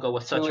think the Congo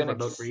was such a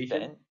remote extent,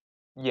 region.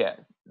 Yeah,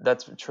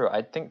 that's true.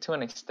 I think to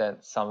an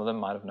extent some of them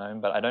might have known,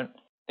 but I don't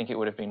think it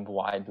would have been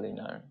widely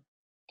known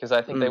because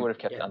I think they would have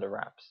kept it under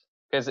wraps.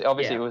 Because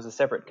obviously it was a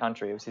separate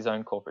country; it was his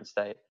own corporate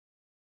state.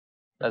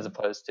 as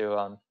opposed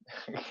to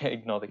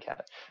ignore the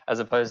cat, as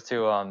opposed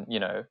to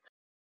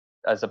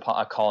as a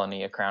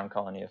colony, a crown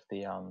colony of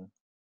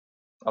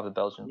the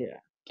Belgian Yeah.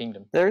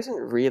 kingdom. There isn't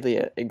really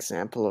an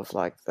example of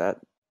like that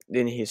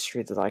in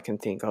history that I can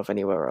think of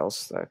anywhere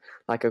else, though.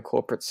 Like a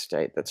corporate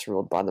state that's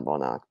ruled by the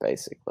monarch,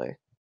 basically.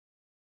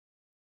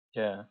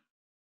 Yeah,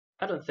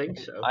 I don't think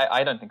so.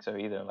 I don't think so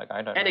either. Like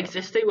I don't. And know.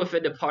 existing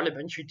within the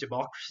parliamentary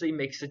democracy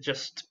makes it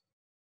just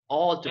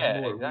all the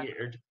more exactly.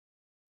 weird.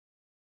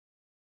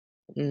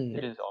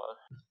 It is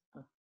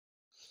odd.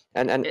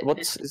 And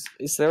It-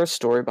 is there a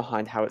story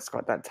behind how it's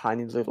got that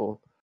tiny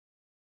little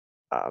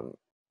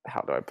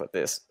how do I put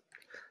this?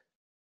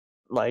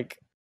 Like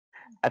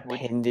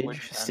appendage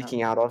which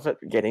sticking out of it,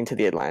 getting to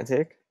the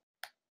Atlantic?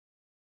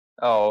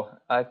 Oh,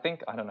 I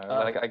don't know.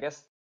 Uh, I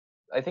guess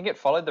I think it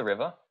followed the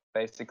river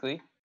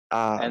basically,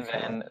 and Okay.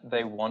 then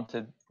they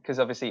wanted because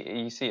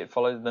obviously you see it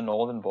followed the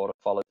northern border,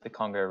 followed the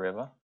Congo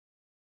River,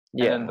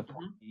 and Yeah. then the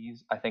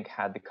Portuguese I think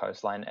had the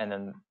coastline, and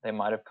then they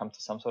might have come to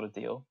some sort of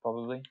deal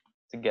probably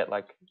to get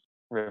like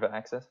river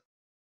access.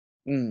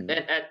 Mm.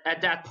 And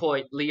at that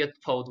point,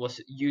 Leopold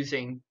was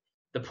using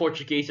the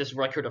Portuguese's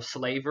record of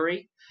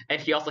slavery,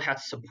 and he also had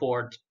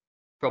support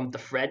from the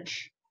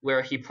French,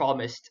 where he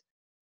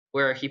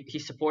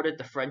supported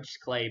the French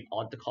claim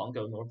on the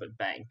Congo Northern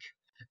Bank,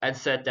 and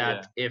said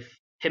that if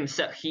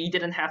he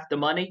didn't have the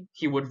money,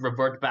 he would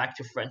revert back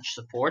to French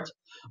support,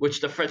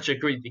 which the French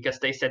agreed because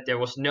they said there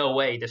was no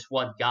way this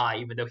one guy,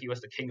 even though he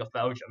was the king of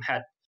Belgium,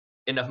 had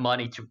enough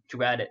money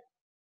to add it.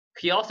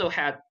 He also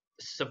had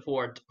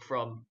support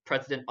from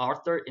President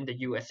Arthur in the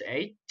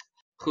USA,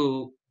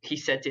 who he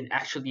sent in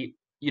actually,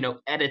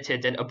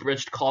 edited and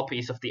abridged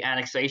copies of the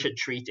annexation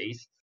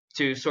treaties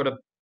to sort of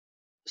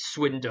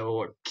swindle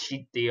or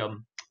cheat the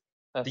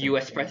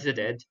US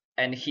president,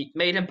 and he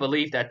made him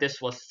believe that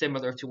this was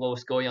similar to what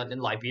was going on in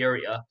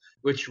Liberia,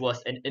 which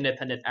was an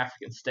independent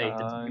African state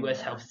that the US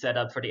helped set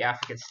up for the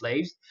African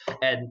slaves.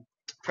 And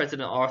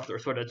President Arthur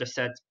sort of just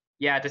said,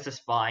 yeah, this is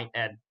fine,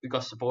 and we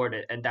got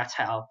supported. And that's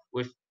how,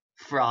 with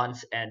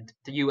France and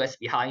the US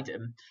behind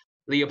him,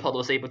 Leopold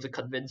was able to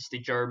convince the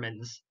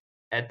Germans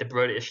and the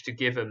British to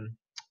give him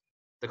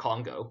the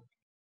Congo.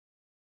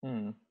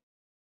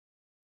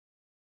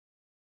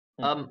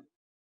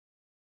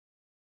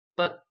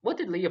 But what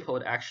did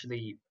Leopold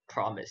actually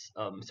promise?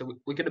 So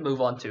we're going to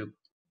move on to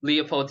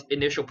Leopold's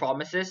initial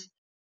promises,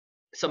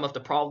 some of the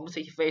problems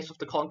he faced with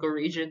the Congo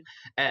region,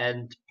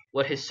 and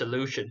what his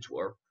solutions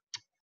were.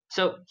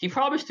 So he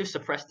promised to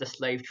suppress the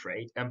slave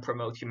trade and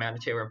promote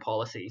humanitarian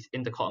policies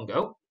in the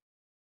Congo.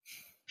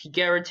 He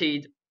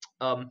guaranteed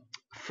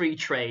free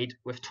trade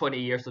with 20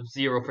 years of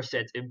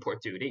 0%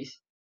 import duties.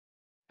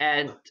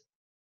 And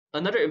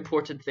another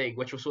important thing,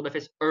 which was one of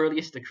his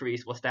earliest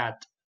decrees, was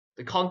that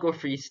the Congo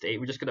Free State,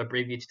 we're just going to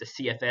abbreviate to the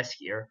CFS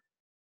here,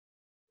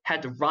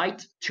 had the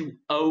right to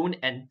own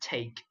and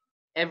take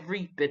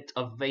every bit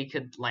of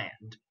vacant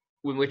land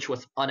which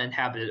was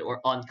uninhabited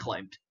or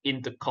unclaimed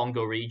in the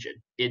Congo region,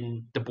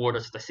 in the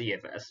borders of the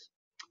CFS.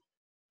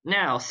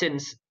 Now,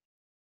 since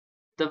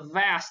the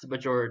vast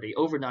majority,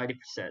 over 90%,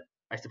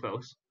 I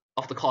suppose,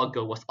 of the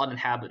Congo was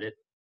uninhabited,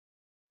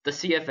 the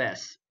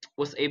CFS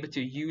was able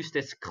to use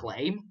this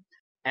claim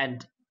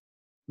and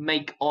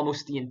make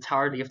almost the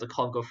entirety of the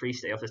Congo Free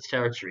State, of its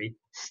territory,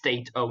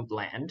 state-owned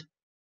land.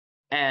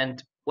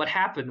 And what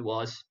happened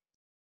was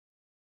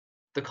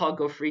the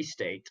Congo Free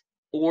State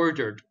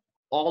ordered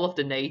all of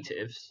the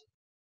natives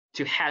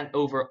to hand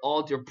over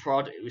all their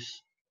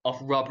produce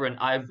of rubber and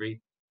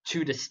ivory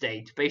to the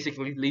state,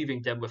 basically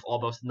leaving them with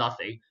almost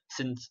nothing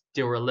since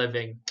they were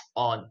living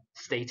on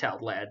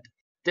state-held land.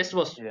 This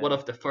was one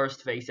of the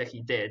first things that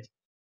he did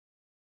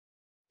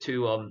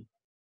to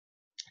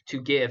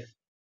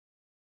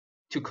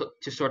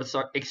sort of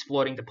start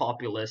exploiting the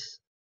populace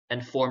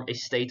and form a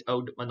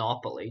state-owned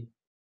monopoly.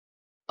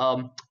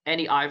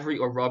 Any ivory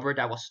or rubber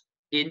that was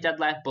in that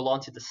land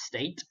belonged to the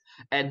state,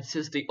 and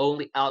since the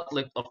only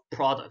outlet of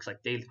products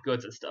like daily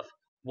goods and stuff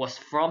was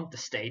from the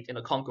state in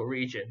the Congo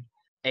region,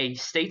 a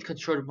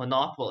state-controlled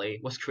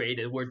monopoly was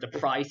created where the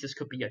prices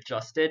could be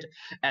adjusted,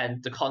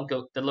 and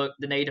the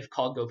native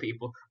Congo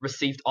people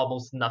received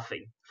almost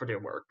nothing for their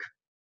work.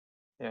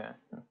 Yeah,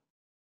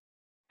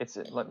 it's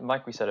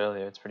like we said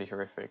earlier, it's pretty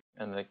horrific,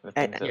 and the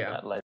things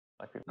that led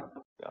like people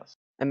discuss.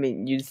 I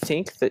mean, you'd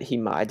think that he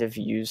might have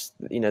used,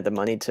 the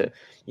money to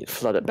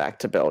flood it back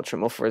to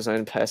Belgium or for his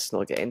own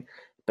personal gain,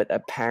 but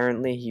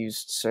apparently he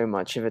used so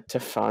much of it to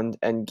fund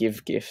and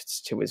give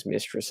gifts to his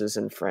mistresses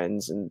and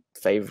friends and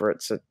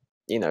favorites,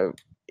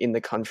 in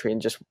the country,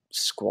 and just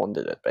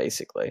squandered it,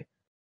 basically.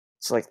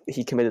 So,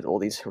 he committed all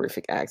these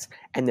horrific acts,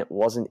 and it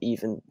wasn't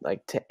even,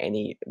 to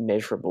any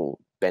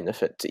measurable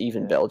benefit to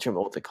even Belgium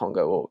or the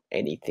Congo or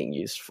anything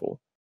useful.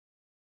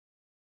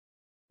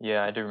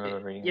 Yeah, I do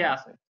remember reading that.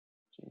 Yeah.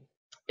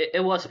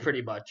 It was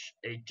pretty much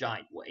a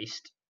giant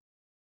waste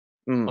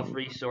of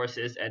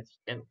resources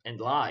and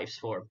lives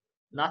for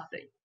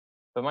nothing.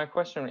 But my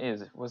question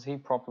is, was he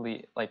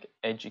properly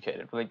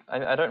educated?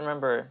 I don't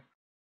remember,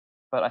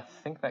 but I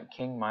think that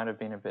king might have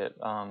been a bit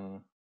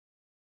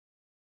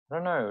I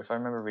don't know if I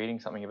remember reading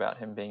something about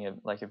him being a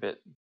bit,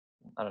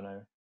 I don't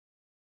know,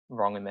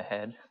 wrong in the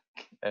head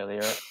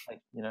earlier,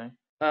 earlier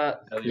Yeah,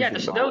 through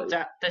there's the no life.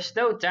 doubt. There's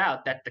no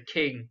doubt that the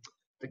king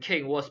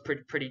was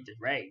pretty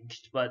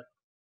deranged, but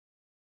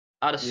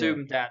I'd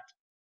assume that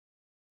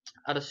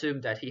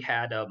he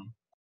had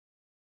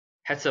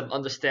some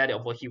understanding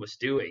of what he was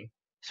doing.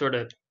 Sort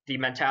of the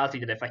mentality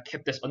that if I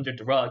keep this under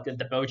the rug, then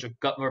the Belgian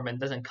government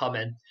doesn't come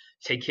and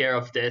take care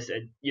of this,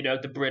 and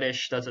the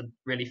British doesn't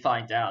really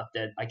find out.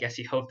 Then I guess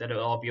he hoped that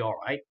it'll all be all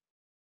right.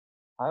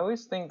 I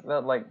always think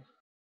that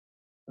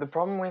the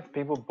problem with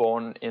people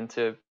born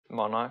into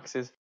monarchs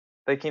is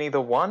they can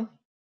either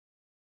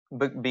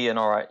be an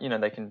alright,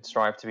 they can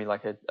strive to be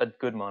like a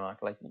good monarch,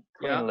 like Queen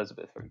Yeah.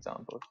 Elizabeth, for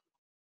example.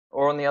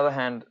 Or on the other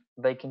hand,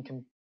 they can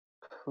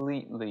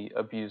completely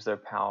abuse their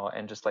power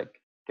and just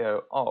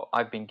go, oh,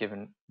 I've been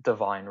given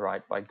divine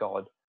right by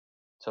God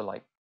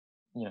to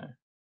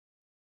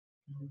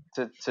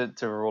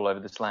to rule over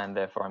this land,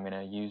 therefore I'm going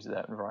to use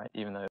that right,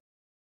 even though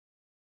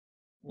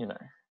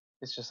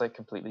it's just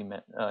completely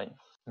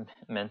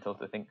mental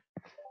to think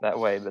that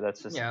way, but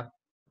that's just the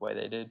way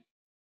they did.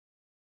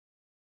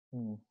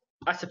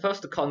 I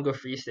suppose the Congo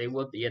Free State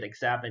would be an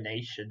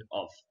examination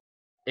of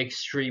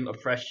extreme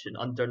oppression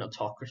under an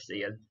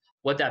autocracy and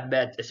what that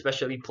meant,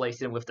 especially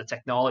placed in with the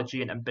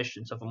technology and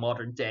ambitions of a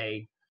modern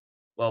day,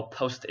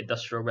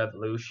 post-industrial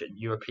revolution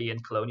European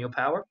colonial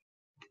power.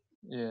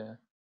 Yeah.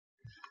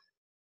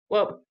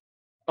 Well,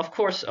 of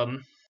course,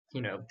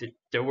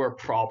 there were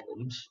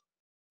problems,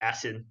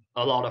 as in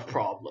a lot of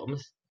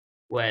problems,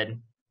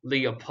 when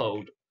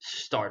Leopold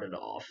started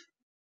off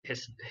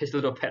his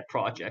little pet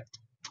project.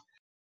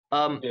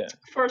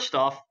 First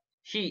off,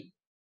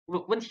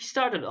 when he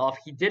started off,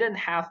 he didn't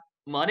have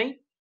money,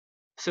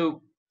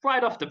 so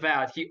right off the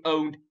bat, he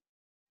owed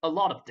a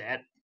lot of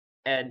debt,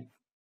 and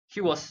he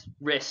was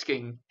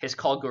risking his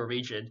Congo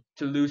region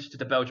to lose to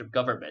the Belgian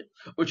government,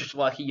 which is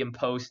why he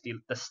imposed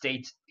the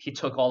state. He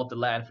took all of the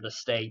land for the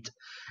state,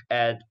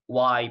 and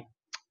why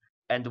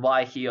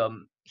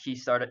he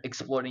started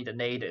exploiting the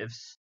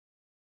natives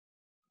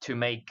to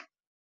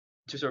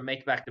sort of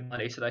make back the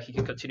money so that he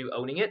could continue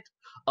owning it.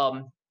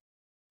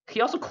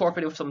 He also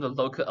cooperated with some of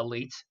the local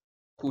elites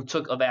who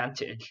took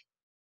advantage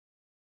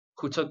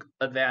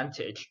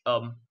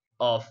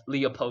of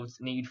Leopold's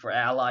need for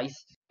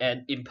allies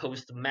and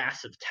imposed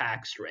massive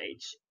tax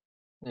rates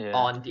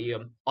on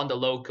the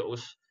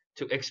locals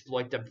to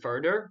exploit them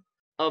further.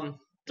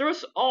 There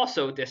was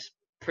also this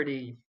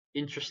pretty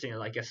interesting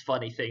and I guess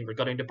funny thing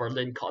regarding the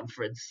Berlin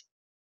Conference.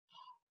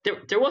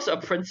 There was a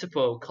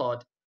principle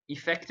called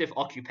effective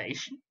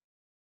occupation,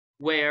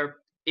 where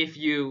if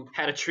you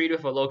had a treaty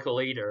with a local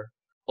leader,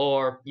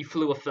 or you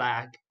flew a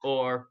flag,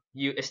 or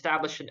you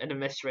established an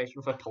administration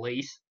with a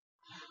police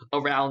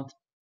around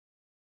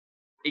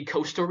a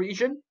coastal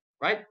region,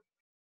 right?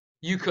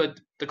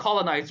 The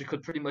colonizer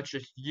could pretty much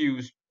just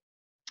use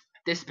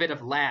this bit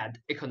of land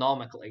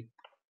economically.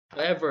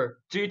 However,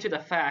 due to the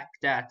fact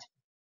that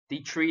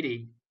the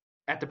treaty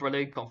at the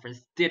Berlin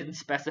Conference didn't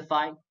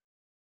specify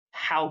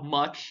how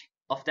much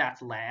of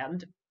that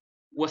land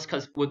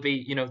would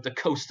be the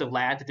coastal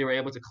land that they were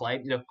able to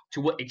claim,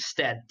 to what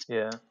extent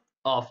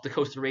of the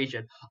coastal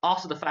region.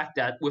 Also, the fact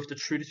that with the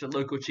treaties with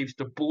local chiefs,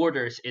 the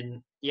borders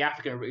in the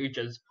African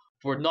regions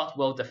were not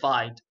well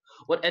defined.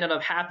 What ended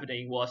up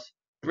happening was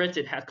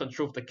Britain had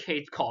control of the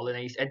Cape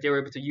colonies, and they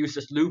were able to use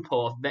this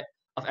loophole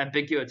of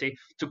ambiguity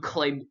to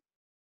claim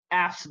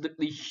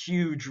absolutely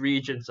huge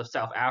regions of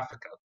South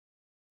Africa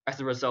as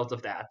a result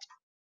of that.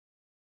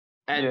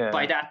 And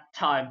by that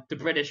time, the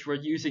British were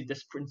using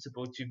this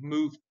principle to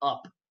move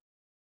up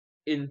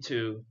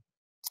into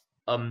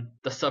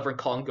the southern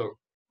Congo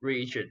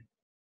region.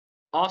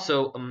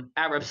 Also,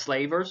 Arab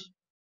slavers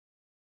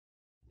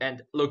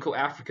and local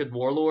African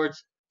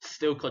warlords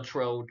still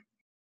controlled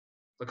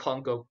the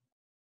Congo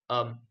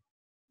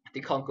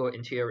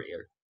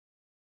interior.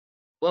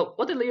 Well,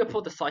 what did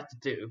Leopold decide to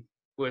do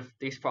with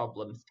these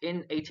problems? In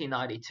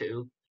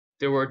 1892,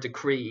 there were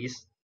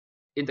decrees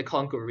in the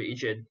Congo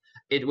region,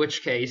 in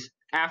which case,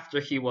 after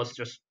he was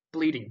just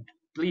bleeding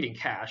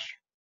cash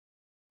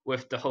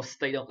with the whole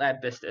state-owned land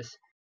business,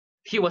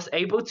 he was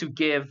able to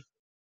give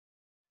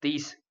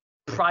these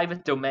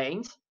private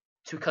domains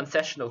to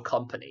concessional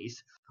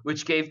companies,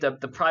 which gave them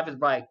the private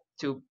right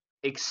to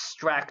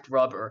extract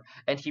rubber,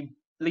 and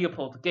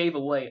Leopold gave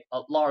away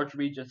large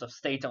regions of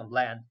state-owned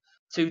land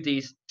to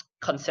these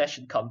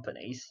concession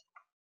companies,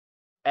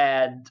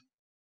 and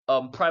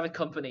private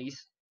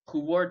companies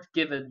who weren't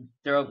given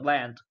their own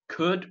land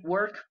could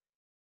work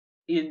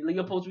in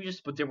Leopold's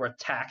regions, but they were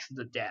taxed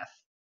to death.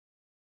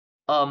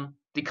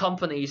 The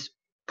companies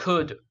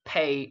could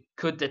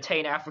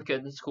detain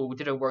Africans who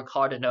didn't work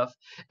hard enough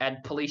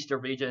and police their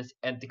regions,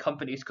 and the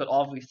companies could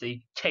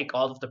obviously take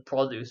all of the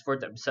produce for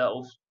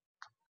themselves.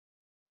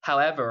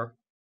 However,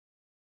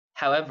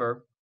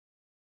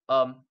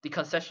 the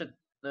concession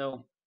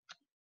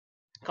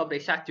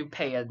companies had to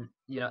pay an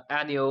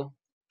annual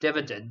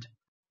dividend,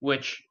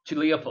 which to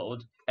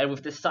Leopold And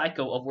with this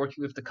cycle of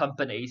working with the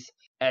companies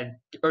and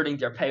earning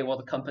their pay while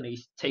the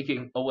companies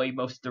taking away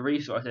most of the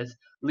resources,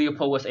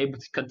 Leopold was able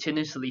to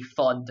continuously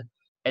fund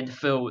and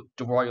fill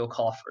the royal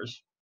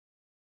coffers.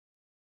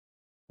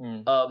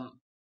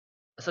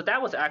 So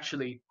that was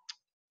actually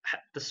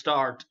the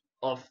start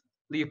of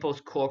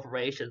Leopold's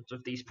corporations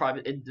with these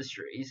private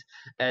industries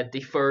and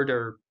the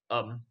further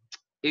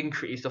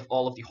increase of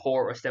all of the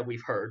horrors that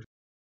we've heard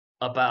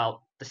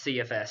about the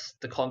CFS,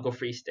 the Congo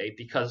Free State,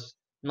 because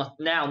not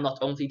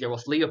only there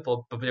was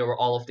Leopold, but there were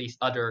all of these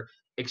other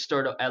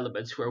external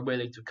elements who are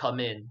willing to come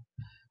in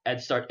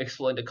and start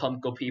exploiting the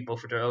Congo people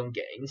for their own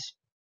gains.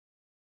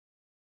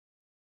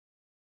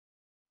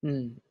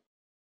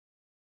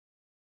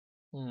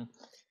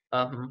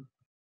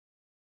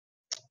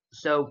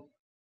 So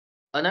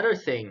another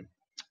thing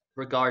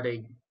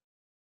regarding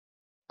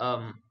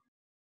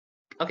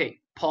okay,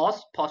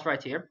 pause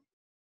right here.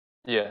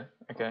 Yeah,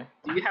 okay.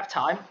 Do you have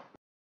time?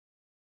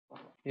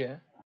 Yeah.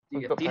 Do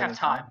you have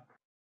time?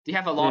 Do you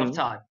have a lot of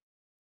time?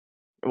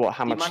 What?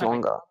 How much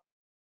longer?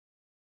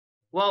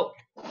 Well,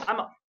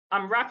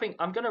 I'm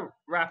gonna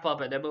wrap up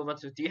and then move on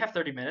to. Do you have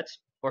 30 minutes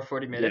or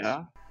 40 minutes?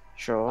 Yeah,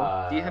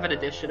 sure. Do you have an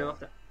additional of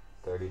that?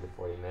 30 to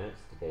 40 minutes,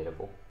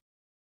 debatable.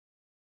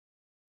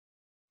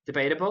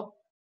 Debatable?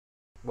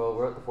 Well,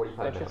 we're at the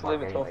 45 minute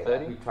mark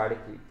anyway. We try to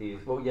keep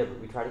these. Well, yeah, but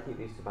we try to keep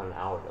these to about an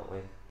hour, don't we?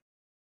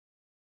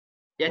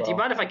 Yeah. Well, do you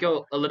mind if I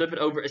go a little bit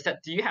over?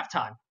 Do you have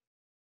time?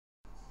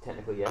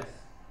 Technically, yes.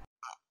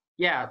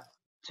 Yeah,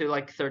 to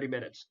like 30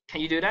 minutes.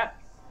 Can you do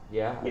that?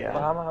 Yeah. Yeah.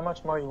 Well, how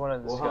much more you want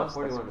to discuss? Well, how much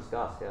more do you want to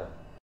discuss? Yeah.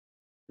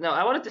 No,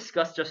 I want to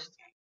discuss just.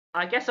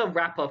 I guess I'll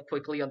wrap up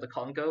quickly on the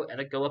Congo and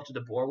then go up to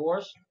the Boer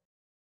Wars.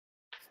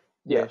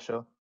 Yeah,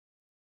 sure.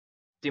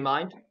 Do you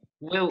mind?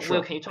 Will,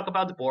 can you talk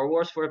about the Boer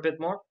Wars for a bit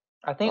more?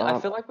 I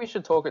feel like we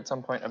should talk at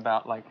some point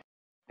about like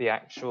the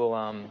actual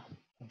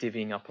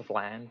divvying up of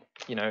land.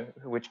 You know,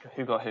 who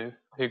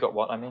got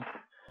what. I mean,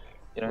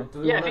 you know.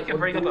 If you can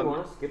bring up. Do we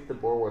want to skip the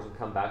Boer Wars and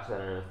come back to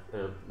that in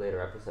a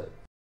later episode?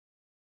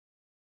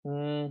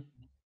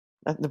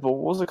 The Boer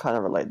Wars are kind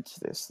of related to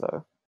this,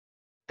 though.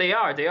 They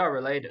are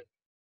related.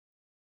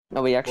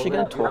 Are we actually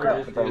going to talk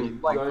about just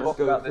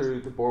go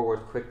through the Boer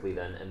Wars quickly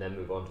then, and then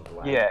move on to the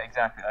land? Yeah,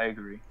 exactly. I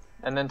agree.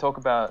 And then talk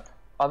about,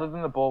 other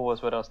than the Boer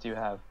Wars, what else do you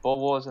have? Boer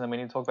Wars, and then we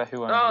need to talk about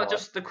who owns what.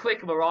 Just the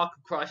quick Morocco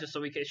crisis, so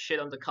we can shit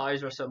on the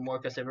Kaiser some more,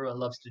 because everyone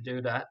loves to do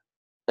that.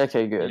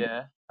 Okay, good.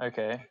 Yeah.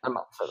 Okay. I'm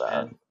up for that.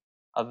 And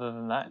other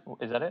than that,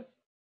 is that it?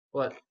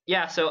 What?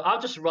 Yeah. So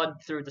I'll just run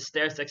through the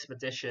Stairs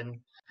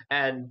expedition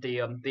and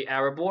the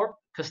Arab War,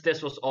 because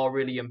this was all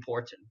really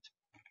important.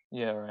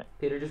 Yeah, right.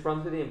 Peter, just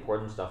run through the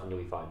important stuff and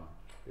you'll be fine.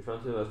 Just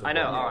run through the most important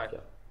stuff. I know, alright. Yeah.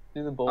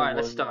 Do the Boer Alright,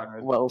 Wars. let's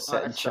start. Well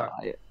said,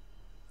 Chai.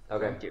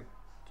 Okay. Thank you.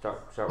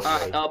 Start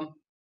with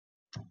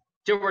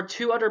there were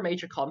two other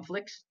major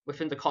conflicts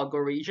within the Congo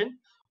region,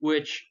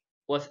 which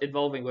was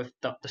involving with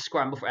the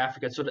scramble for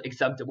Africa, sort of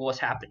exempted what was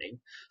happening.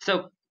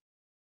 So,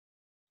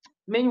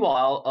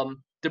 meanwhile,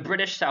 the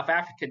British South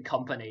African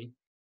Company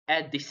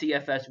and the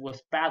CFS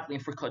was battling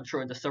for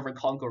control in the southern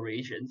Congo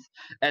regions,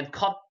 and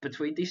caught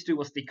between these two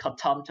was the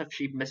Katanga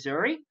Chief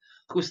Missouri,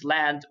 whose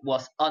land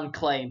was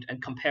unclaimed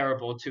and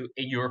comparable to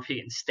a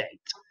European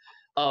state.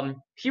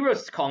 He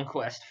rose to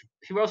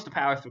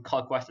power through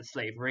conquest and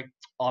slavery,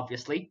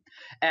 obviously.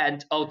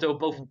 And although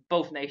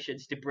both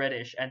nations, the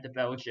British and the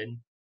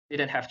Belgian,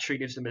 didn't have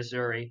treaties with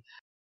Missouri,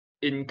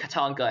 in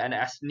Katanga, and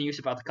as news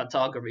about the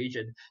Katanga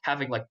region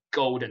having like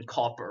gold and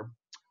copper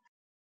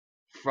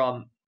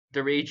from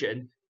the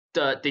region,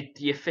 the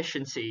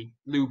efficiency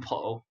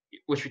loophole,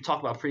 which we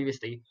talked about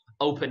previously,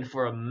 opened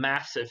for a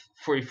massive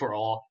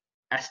free-for-all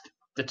as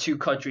the two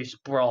countries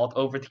brawled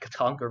over the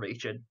Katanga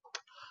region.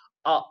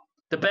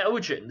 The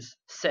Belgians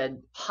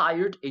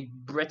hired a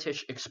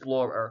British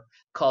explorer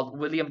called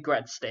William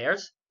Grant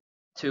Stairs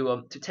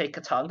to take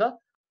Katanga.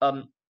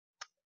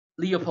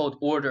 Leopold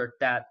ordered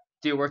that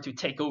they were to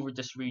take over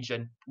this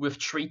region with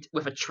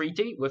a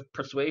treaty, with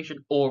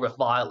persuasion, or with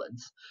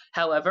violence.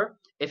 However,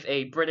 if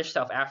a British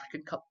South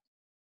African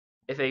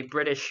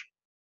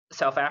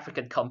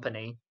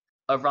company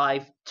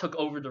took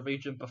over the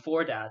region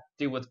before that,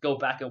 they would go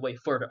back and wait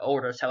further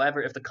orders.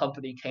 However, if the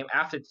company came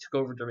after they took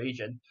over the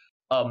region,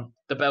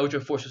 the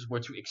Belgian forces were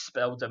to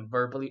expel them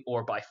verbally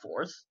or by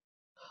force.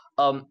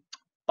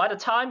 By the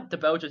time the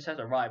Belgians had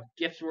arrived,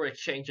 gifts were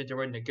exchanged and they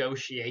were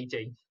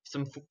negotiating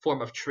some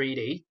form of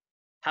treaty.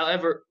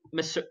 However,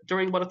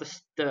 during one of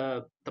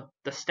the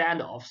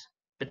standoffs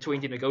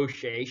between the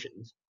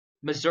negotiations,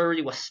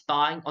 Missouri was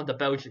spying on the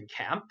Belgian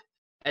camp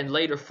and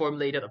later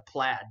formulated a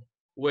plan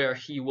where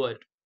he would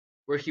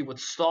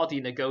stall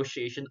the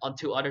negotiation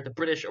until either the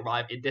British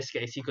arrived. In this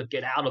case, he could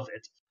get out of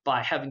it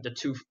by having the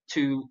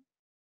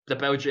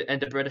Belgian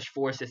and the British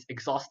forces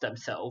exhaust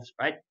themselves,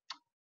 right?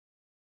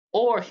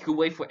 Or he could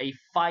wait for a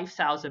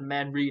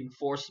 5,000-man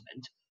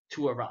reinforcement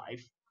to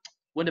arrive.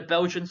 When the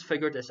Belgians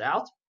figured this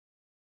out,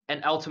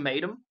 an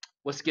ultimatum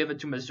was given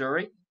to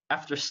Missouri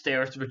after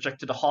Stairs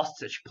rejected a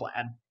hostage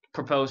plan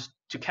proposed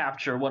to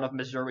capture one of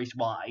Missouri's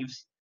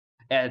wives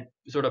and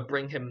sort of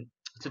bring him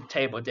to the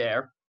table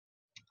there.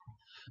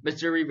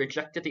 Missouri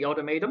rejected the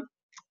ultimatum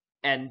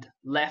and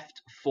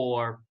left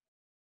for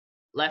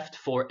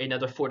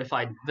another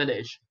fortified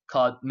village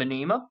called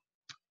Manima.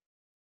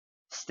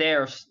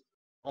 Stairs,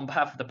 on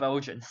behalf of the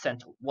Belgians,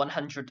 sent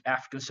 100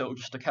 African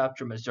soldiers to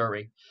capture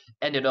Missouri,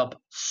 ended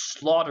up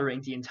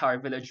slaughtering the entire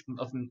village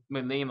of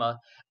Manima,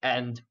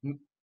 and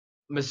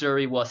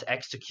Missouri was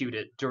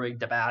executed during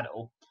the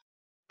battle.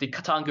 The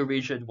Katanga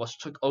region was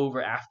took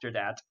over after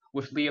that,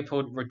 with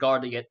Leopold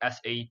regarding it as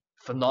a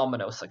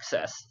phenomenal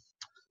success.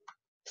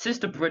 Since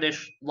the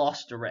British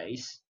lost the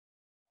race,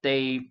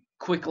 they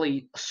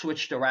quickly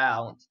switched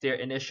around their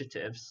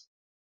initiatives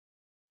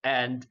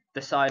and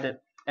decided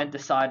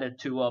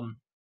to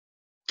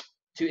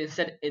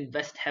instead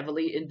invest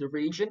heavily in the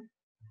region.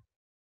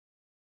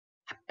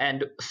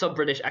 And some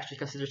British actually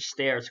considered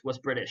Stairs, who was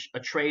British, a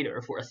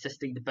traitor for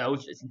assisting the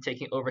Belgians in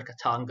taking over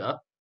Katanga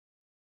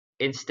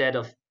instead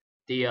of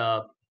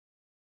the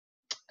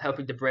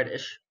helping the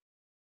British.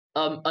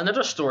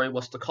 Another story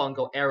was the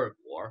Congo-Arab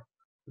War,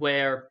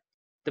 where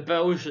the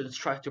Belgians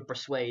tried to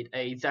persuade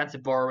a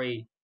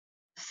Zanzibari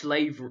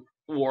slave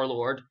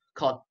warlord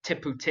called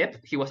Tipu Tip.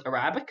 He was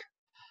Arabic.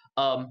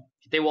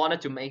 They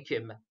wanted to make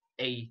him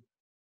a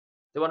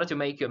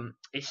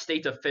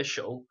state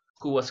official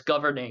who was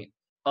governing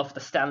of the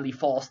Stanley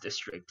Falls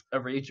district, a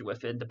region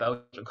within the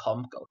Belgian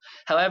Congo.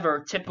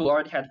 However, Tipu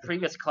already had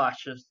previous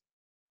clashes.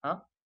 Huh?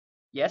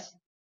 Yes?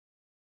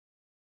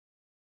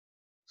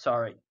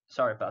 Sorry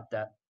about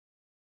that.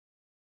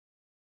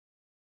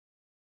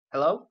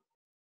 Hello?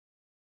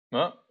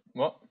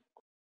 What?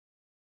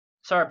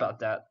 Sorry about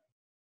that.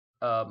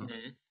 What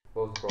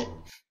was the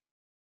problem?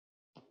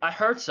 I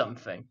heard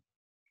something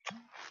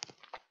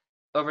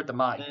over the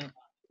mic.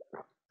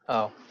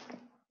 Oh.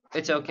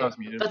 It's okay. I was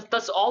muted.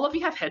 Does all of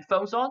you have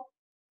headphones on?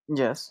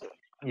 Yes.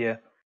 Yeah.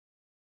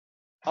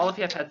 All of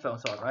you have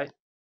headphones on, right?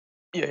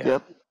 Yeah.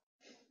 Yep.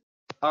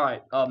 All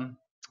right.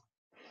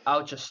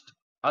 I'll just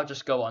I'll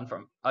just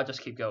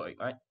keep going,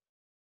 right?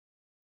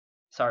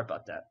 Sorry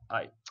about that.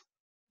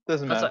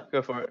 Doesn't matter.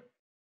 Go for it.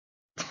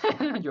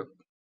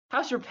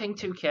 How's your ping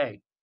 2K?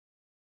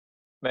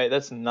 Mate,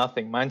 that's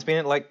nothing. Mine's been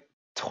at like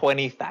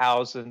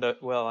 20,000.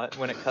 Well,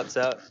 when it cuts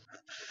out,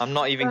 I'm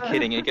not even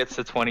kidding. It gets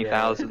to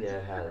 20,000. Yeah,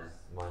 it has.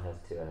 Mine has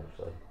too,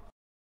 actually.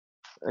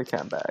 Okay,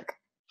 I'm back.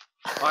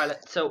 All right,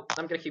 so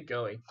I'm gonna keep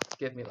going.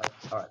 Give me a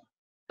couple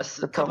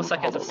problem-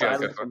 seconds of hold on,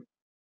 silence.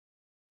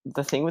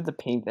 The thing with the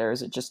ping there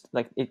is it just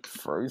it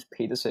froze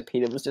Peter, so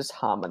Peter was just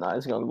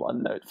harmonizing on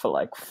one note for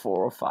like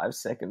 4 or 5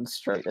 seconds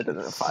straight, and then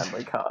it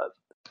finally cut.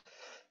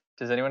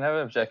 Does anyone have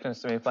objections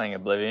to me playing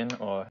Oblivion,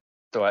 or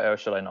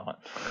should I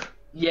not?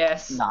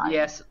 Yes, Nine.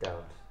 yes.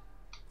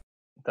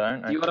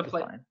 Don't? Do you wanna Okay,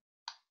 play? fine.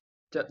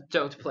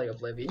 Don't play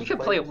Oblivion. You can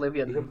play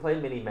Oblivion. You can play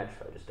Mini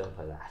Metro, just don't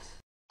play that.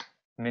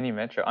 Mini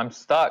Metro. I'm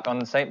stuck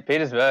on St.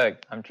 Petersburg.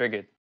 I'm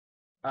triggered.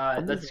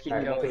 Let's keep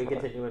Alright, can we going.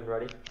 continue when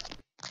ready?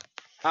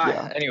 Alright,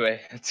 Yeah.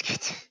 Anyway, let's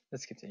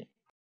continue.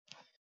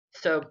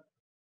 so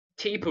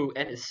Tipu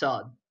and his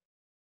son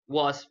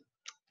was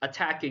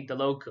attacking the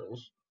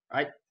locals,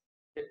 right?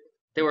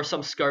 There were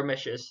some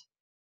skirmishes,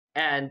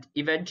 and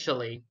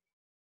eventually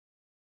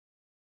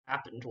what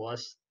happened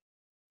was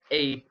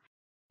a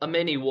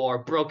mini war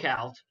broke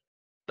out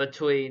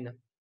between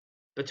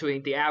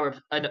the Arab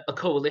and a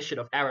coalition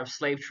of Arab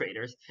slave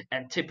traders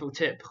and Tipu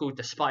Tip, who,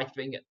 despite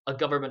being a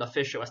government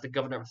official as the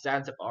governor of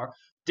Zanzibar,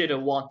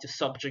 didn't want to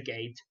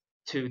subjugate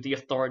to the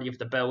authority of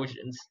the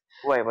Belgians.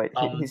 Wait,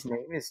 his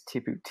name is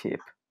Tipu Tip.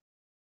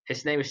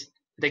 His name is,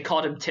 they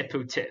called him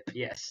Tipu Tip,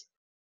 yes.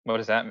 What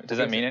does that mean? Does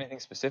that mean anything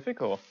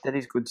specific, or? That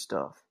is good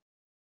stuff.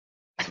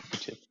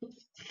 Tip.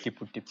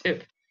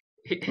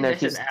 No,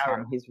 He's an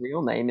Arab. his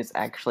real name is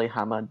actually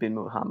Hamad bin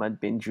Muhammad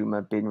bin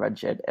Juma bin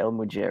Rajed El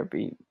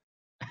Mujerbi.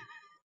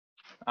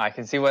 I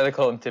can see why they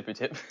call him Tipu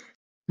Tip.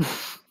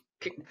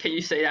 Can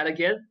you say that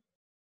again?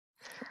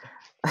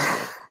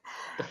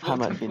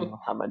 Hamad bin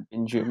Muhammad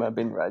bin Juma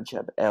bin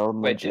Rajab El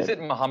Mujib. Wait, is it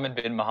Muhammad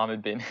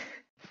bin?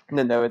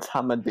 No, it's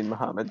Hamad bin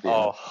Muhammad bin.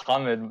 Oh,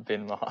 Hamad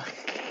bin Muhammad.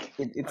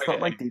 It's not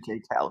like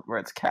DJ Khaled, where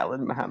it's Khaled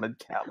Muhammad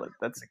Khaled.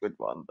 That's a good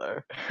one, though.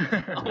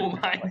 Oh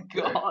my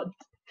god.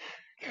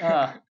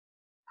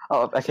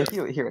 Oh, okay,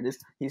 here it is.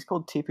 He's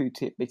called Tipu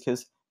Tip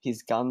because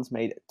his guns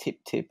made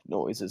tip-tip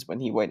noises when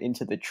he went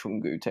into the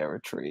Chungu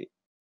territory.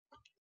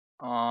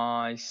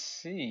 I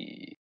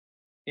see.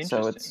 So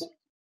Interesting. it's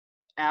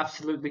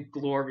Absolutely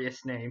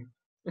glorious name.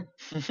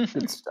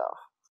 good stuff.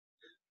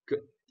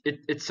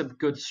 It's some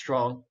good,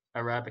 strong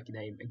Arabic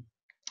naming.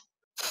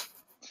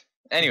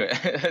 Anyway,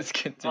 let's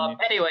continue.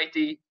 Anyway,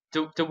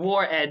 the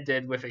war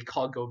ended with a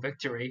Congo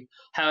victory.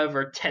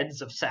 However,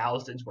 tens of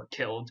thousands were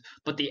killed,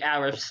 but the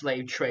Arab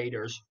slave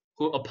traders,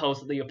 who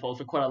opposed Leopold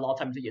for quite a long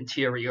time in the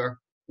interior,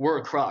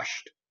 were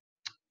crushed.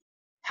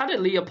 How did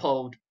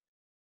Leopold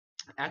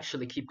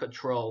actually keep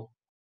control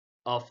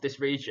of this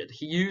region?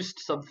 He used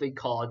something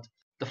called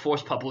the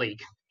Force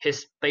Publique,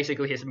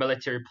 basically his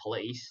military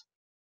police,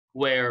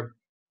 where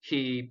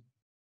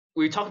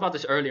we talked about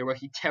this earlier, where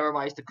he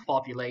terrorized the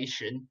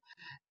population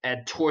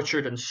and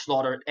tortured and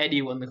slaughtered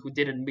anyone who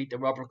didn't meet the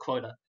rubber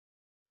quota.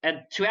 And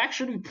to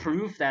actually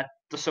prove that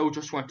the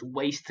soldiers weren't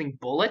wasting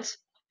bullets,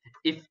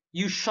 if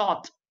you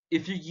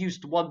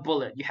used one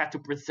bullet, you had to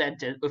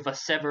present it with a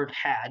severed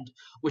hand,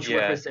 which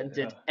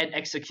represented an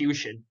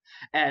execution.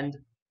 And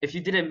if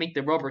you didn't meet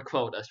the rubber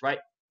quotas, right,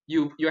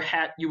 you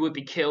would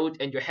be killed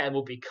and your hand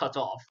will be cut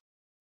off.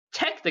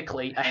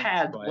 Technically, a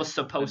hand was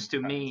supposed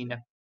to mean,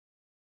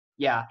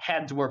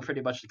 hands were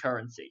pretty much the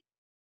currency.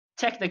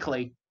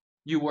 Technically,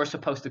 you were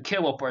supposed to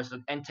kill a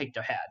person and take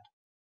their hand.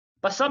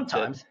 But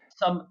sometimes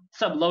some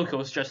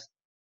locals just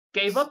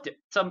gave up.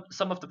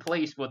 Some of the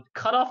police would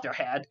cut off their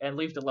hand and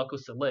leave the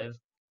locals to live.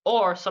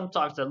 Or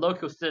sometimes the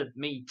locals didn't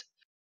meet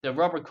the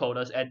rubber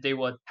quotas and they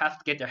would have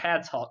to get their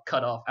hands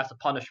cut off as a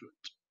punishment.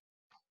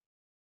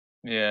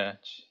 Yeah,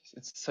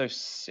 it's so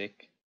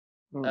sick.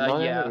 Not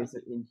only is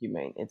it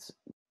inhumane, it's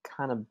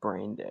kind of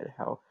brain dead.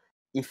 How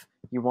if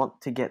you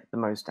want to get the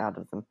most out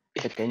of them,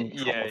 but then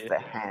you cut off their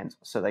hands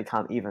so they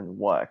can't even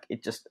work,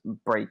 it just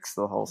breaks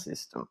the whole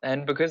system.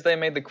 And because they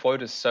made the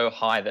quotas so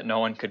high that no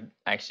one could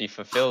actually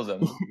fulfill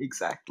them.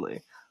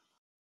 Exactly.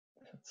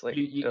 It's like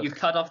you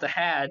cut off the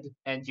hand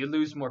and you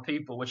lose more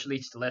people, which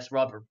leads to less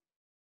rubber.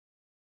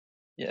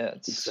 Yeah,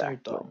 it's so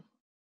dumb.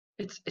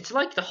 It's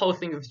like the whole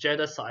thing of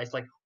genocide.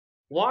 Like,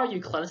 why are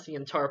you cleansing the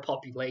entire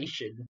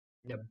population?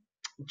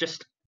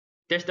 Just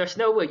there's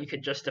no way you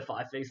can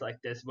justify things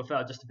like this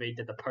without just being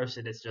that the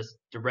person is just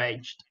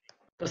deranged.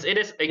 Because it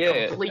is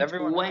a complete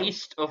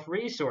waste of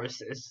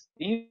resources.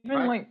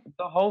 Even like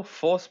the whole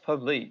Force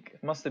Publique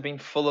must have been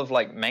full of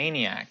like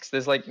maniacs.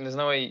 There's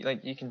no way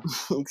like you can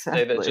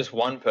say that just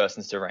one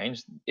person's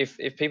deranged. If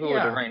people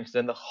were deranged,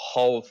 then the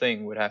whole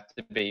thing would have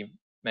to be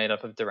made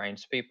up of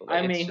deranged people.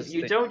 Like, I mean,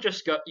 you don't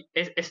just go.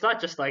 It's not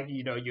just like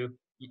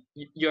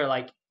you're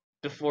like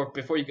before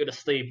you go to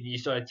sleep, you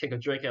sort of take a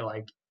drink and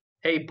like,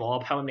 hey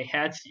Bob, how many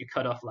hands did you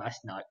cut off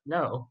last night?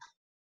 No.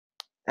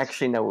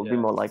 Actually, no, it would be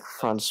more like,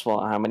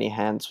 Francois, how many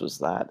hands was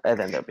that? And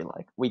then they'll be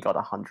like, we got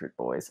 100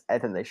 boys.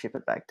 And then they ship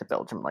it back to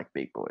Belgium like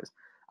big boys.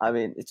 I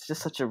mean, it's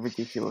just such a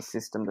ridiculous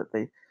system that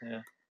they...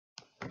 Yeah.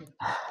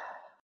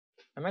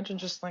 Imagine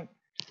just like...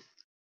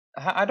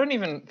 I don't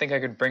even think I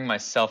could bring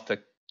myself to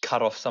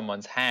cut off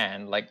someone's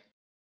hand. Like,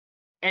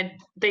 and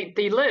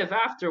they live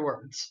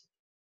afterwards.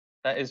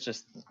 That is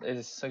just... It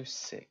is so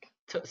sick.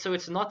 So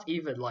it's not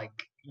even like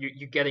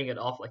you're getting it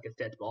off like a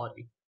dead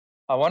body.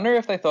 I wonder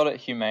if they thought it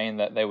humane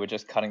that they were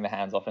just cutting the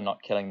hands off and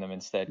not killing them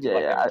instead.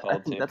 I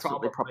think that's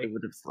what they probably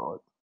would have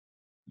thought.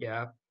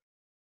 Yeah.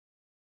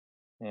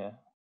 Yeah.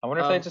 I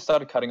wonder if they just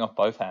started cutting off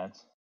both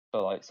hands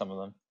for like some of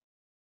them.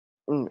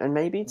 And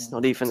maybe it's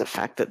not even the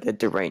fact that they're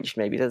deranged.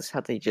 Maybe that's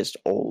how they just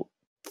all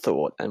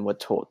thought and were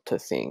taught to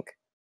think.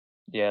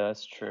 Yeah,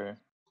 that's true.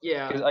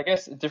 Yeah. Because I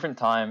guess a different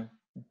time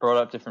brought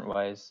up different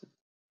ways.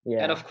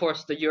 Yeah. And of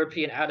course, the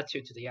European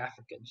attitude to the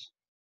Africans.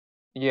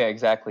 Yeah,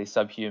 exactly.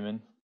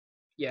 Subhuman.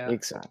 Yeah.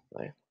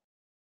 Exactly.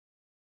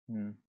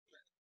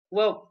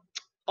 Well,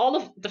 all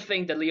of the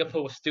thing that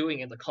Leopold was doing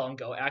in the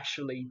Congo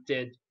actually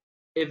did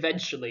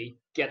eventually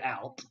get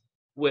out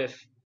with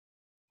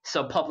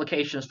some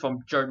publications from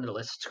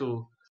journalists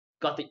who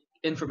got the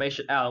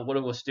information out of what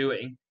it was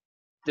doing.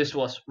 This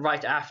was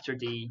right after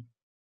the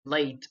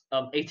late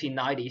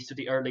 1890s to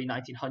the early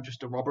 1900s,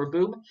 the rubber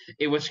boom,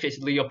 in which case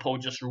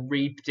Leopold just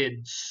reaped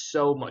in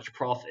so much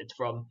profit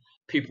from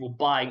people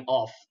buying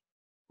off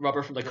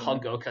rubber from the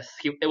Congo because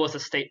it was a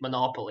state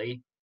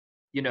monopoly.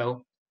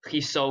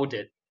 He sold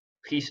it.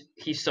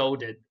 He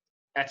sold it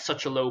at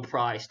such a low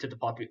price to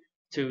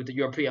the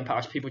European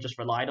powers. People just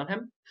relied on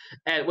him.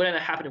 And when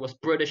it happened, it was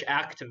British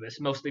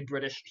activists, mostly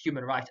British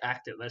human rights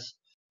activists,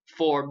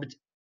 formed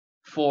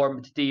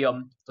the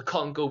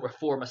Congo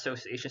Reform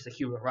Association as a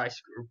human rights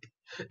group.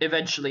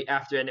 Eventually,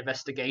 after an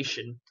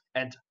investigation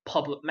and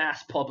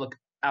mass public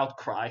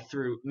outcry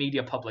through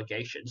media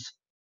publications,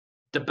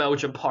 the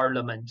Belgian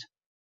Parliament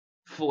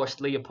forced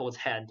Leopold's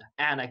hand,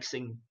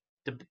 annexing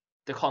the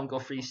Congo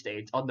Free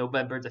State on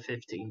November the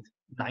 15th,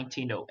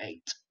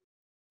 1908.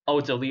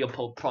 Although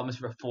Leopold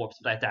promised reforms,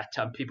 but at that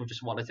time people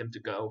just wanted him to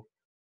go.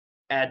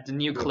 And the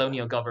new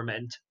colonial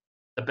government,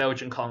 the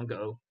Belgian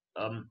Congo,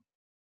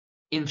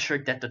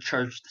 ensured that the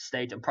church, the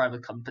state, and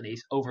private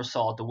companies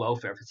oversaw the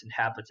welfare of its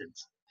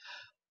inhabitants.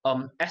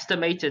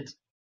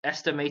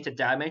 Estimated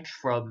damage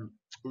from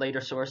later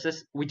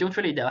sources, we don't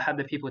really know how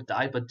many people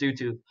died, but due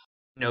to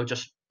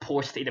just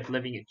poor state of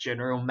living in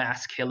general,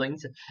 mass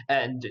killings,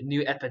 and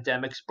new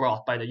epidemics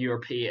brought by the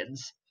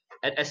Europeans,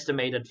 an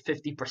estimated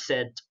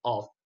 50%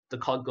 of the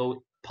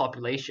Congo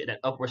population and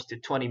upwards to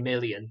 20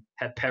 million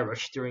had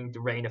perished during the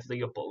reign of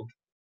Leopold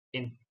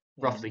in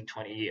roughly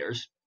 20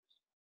 years.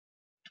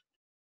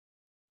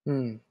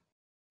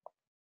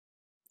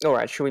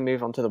 Alright, should we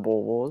move on to the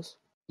Boer Wars?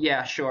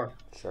 Yeah, sure.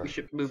 We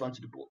should move on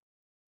to the Boer.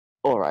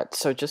 Alright,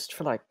 so just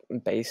for like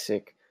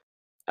basic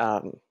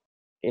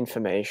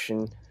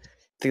information,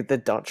 the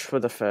Dutch were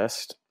the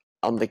first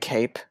on the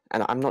Cape,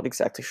 and I'm not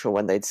exactly sure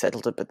when they'd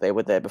settled it, but they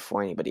were there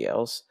before anybody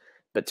else.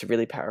 But to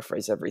really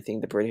paraphrase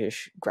everything, the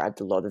British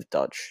grabbed a lot of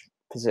Dutch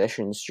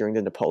possessions during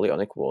the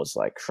Napoleonic Wars,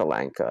 like Sri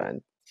Lanka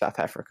and South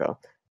Africa,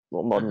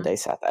 modern day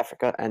South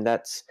Africa, and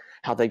that's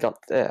how they got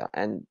there.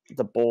 And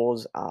the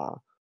Boers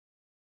are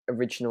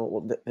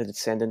the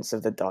descendants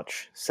of the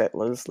Dutch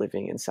settlers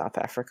living in South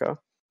Africa,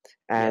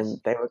 and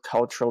they were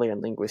culturally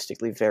and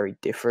linguistically very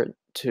different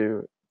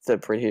to the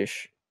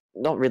British,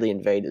 not really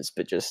invaders,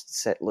 but just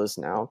settlers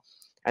now,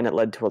 and it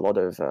led to a lot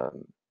of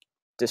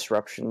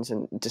disruptions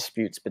and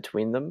disputes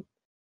between them.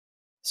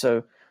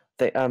 So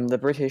the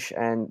British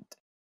and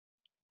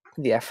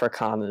the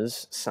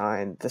Afrikaners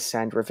signed the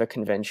Sand River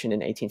Convention in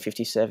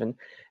 1857.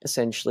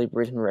 Essentially,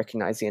 Britain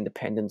recognized the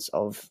independence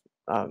of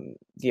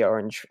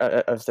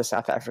the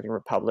South African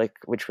Republic,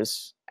 which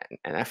was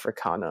an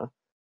Afrikaner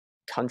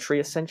country,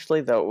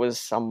 essentially, though it was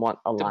somewhat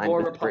aligned the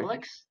Boer with Britain.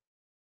 republics.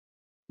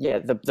 Yeah,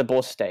 the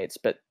Boer states,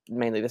 but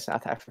mainly the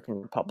South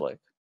African Republic.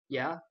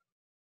 Yeah.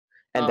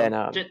 And then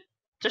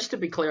just to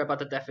be clear about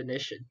the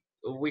definition,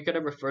 we're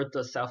gonna refer to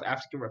the South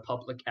African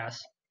Republic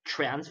as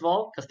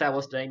Transvaal because that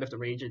was the name of the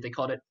region. They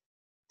called it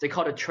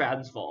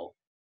Transvaal,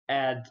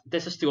 and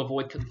this is to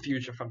avoid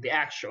confusion from the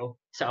actual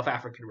South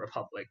African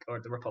Republic or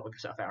the Republic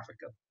of South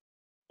Africa.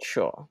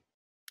 Sure.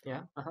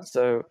 Yeah.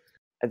 So,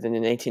 and then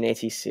in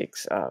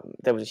 1886,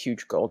 there was a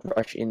huge gold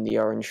rush in the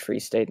Orange Free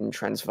State and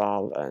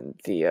Transvaal and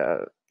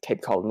the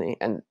Cape Colony,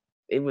 and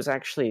it was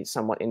actually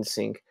somewhat in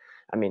sync.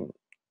 I mean,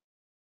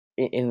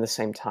 in the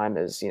same time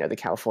as the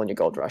California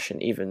gold rush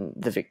and even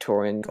the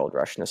Victorian gold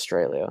rush in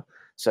Australia.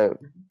 So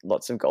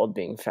lots of gold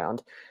being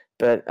found,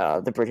 but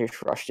the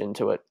British rushed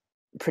into it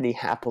pretty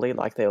happily,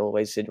 like they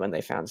always did when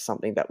they found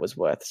something that was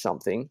worth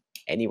something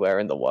anywhere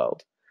in the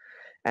world.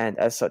 And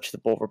as such, the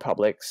Boer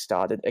Republic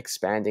started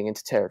expanding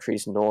into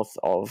territories north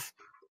of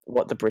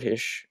what the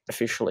British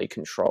officially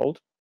controlled.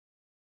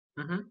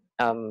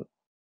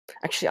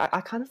 Actually,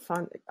 I kind of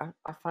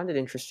find it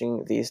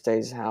interesting these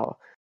days how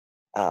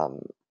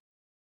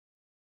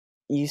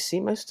you see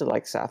most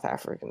of South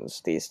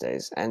Africans these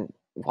days, and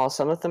while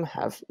some of them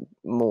have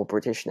more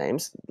British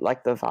names,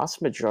 the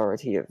vast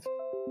majority of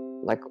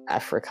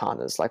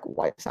Afrikaners,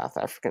 white South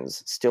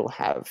Africans, still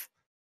have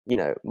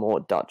more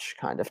Dutch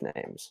kind of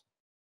names.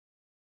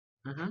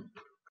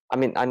 I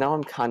mean, I know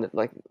I'm kind of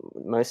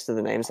most of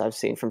the names I've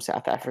seen from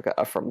South Africa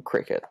are from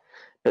cricket,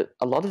 but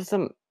a lot of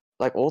them,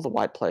 all the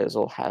white players,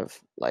 all have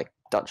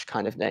Dutch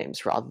kind of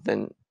names rather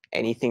than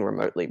anything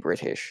remotely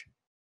British.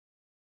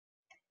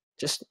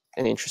 Just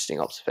an interesting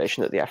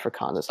observation that the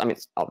Afrikaners. I mean,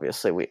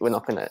 obviously, we're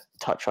not going to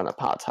touch on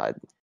apartheid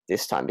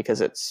this time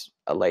because it's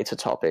a later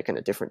topic and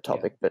a different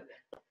topic. But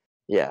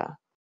yeah,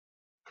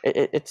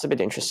 it's a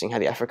bit interesting how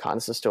the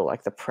Afrikaners are still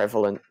the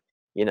prevalent,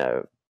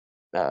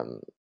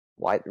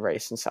 white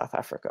race in South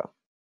Africa.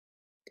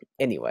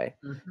 Anyway,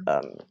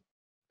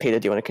 Peter,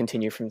 do you want to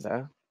continue from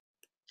there?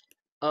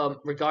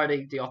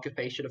 Regarding the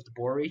occupation of the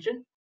Boer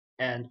region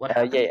and what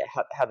happened?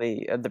 How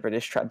the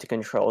British tried to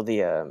control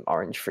the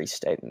Orange Free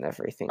State and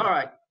everything. All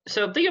right,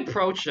 so they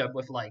approached them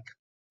with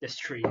this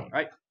treaty,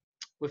 right?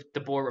 With the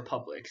Boer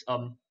republics.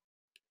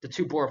 The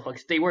two Boer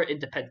republics, they were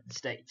independent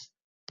states,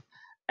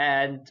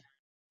 and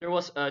there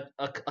was a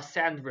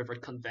Sand River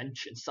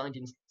Convention signed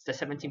in the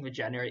 17th of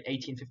January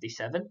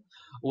 1857,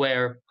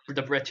 where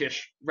the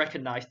British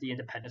recognized the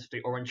independence of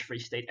the Orange Free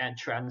State and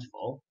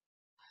Transvaal.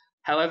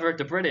 However,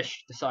 the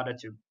British decided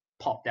to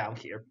pop down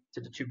here to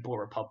the two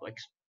Boer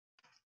republics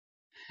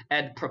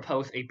and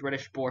propose a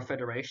British Boer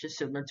Federation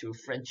similar to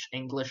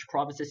French-English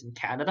provinces in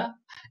Canada.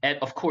 And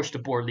of course, the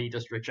Boer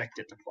leaders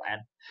rejected the plan.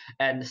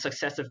 And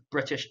successive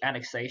British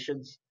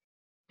annexations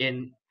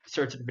in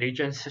certain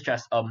regions, such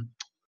as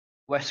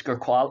West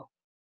Gurkwaland,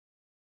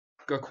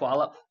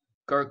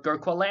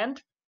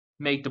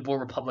 made the Boer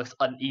republics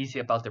uneasy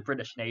about their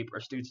British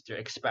neighbors due to their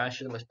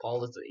expansionist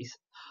policies.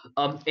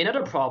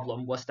 Another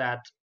problem was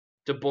that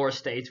the Boer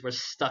states were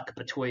stuck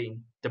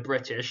between the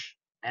British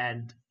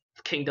and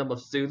the Kingdom of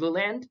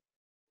Zululand.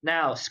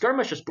 Now,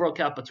 skirmishes broke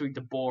out between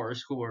the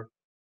Boers, who were,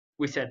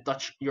 we said,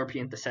 Dutch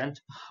European descent,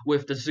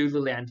 with the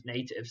Zululand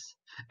natives,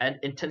 and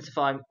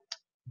intensifying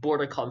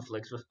border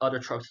conflicts with other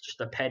tribes such as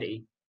the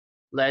Petty,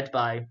 led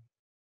by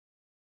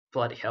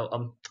Sekou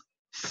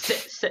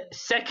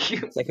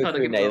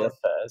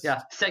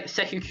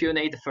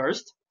Kune the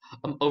First,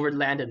 over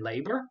land and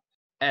labor,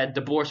 and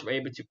the Boers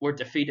were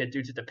defeated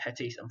due to the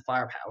Petty's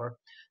firepower.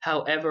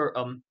 However,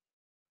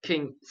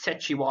 King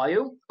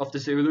Cetshwayo of the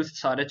Zulus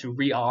decided to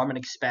rearm and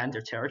expand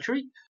their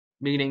territory,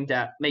 making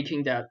that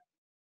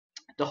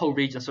the whole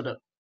region sort of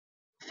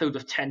filled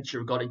with tension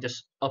regarding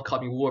this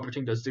upcoming war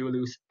between the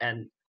Zulus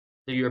and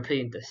the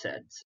European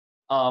descent.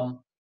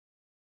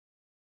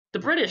 The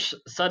British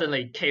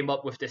suddenly came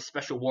up with this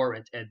special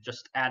warrant and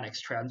just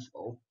annexed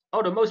Transvaal.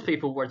 Although most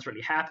people weren't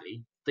really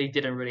happy, they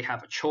didn't really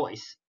have a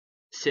choice,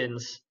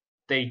 since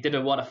they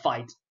didn't want to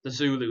fight the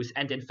Zulus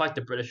and then fight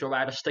the British, or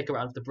rather stick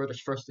around with the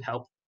British first to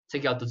help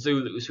take out the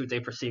Zulus, who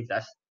they perceived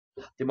as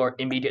the more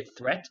immediate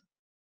threat.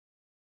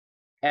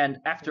 And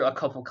after a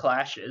couple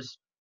clashes,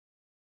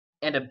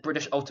 and a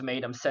British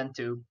ultimatum sent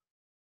to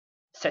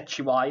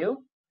Cetshwayo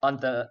on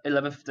the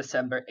 11th of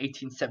December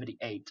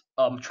 1878,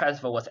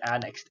 Transvaal was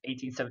annexed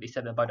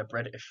 1877 by the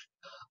British.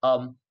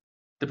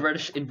 the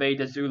British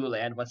invaded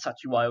Zululand when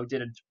Cetshwayo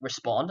didn't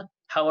respond.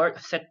 However,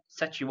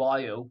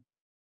 Cetshwayo,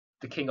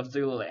 the king of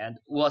Zululand,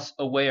 was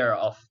aware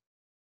of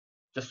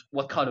just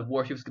what kind of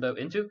war he was going to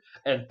go into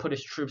and put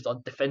his troops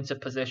on defensive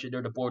position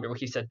near the border where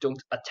he said,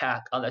 don't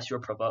attack unless you're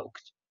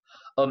provoked.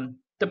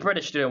 The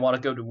British didn't want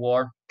to go to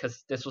war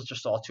because this was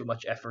just all too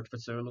much effort for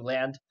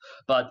Zululand,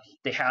 but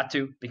they had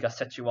to because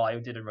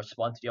Cetshwayo didn't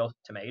respond to the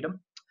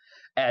ultimatum.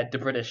 And the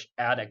British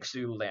annexed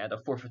Zululand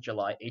on 4th of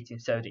July,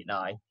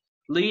 1879,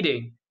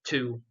 leading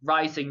to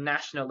rising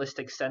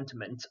nationalistic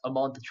sentiments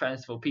among the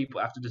Transvaal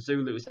people after the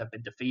Zulus had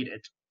been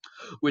defeated,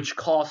 which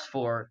caused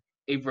for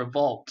a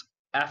revolt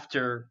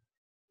after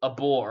a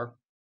Boer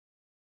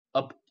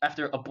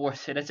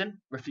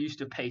citizen refused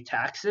to pay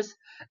taxes,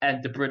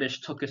 and the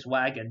British took his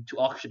wagon to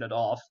auction it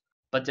off.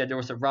 But then there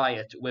was a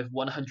riot with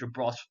 100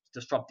 Boers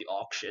disrupt the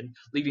auction,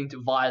 leading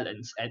to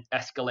violence and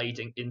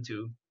escalating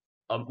into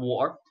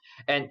war.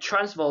 And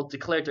Transvaal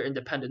declared their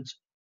independence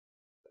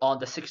on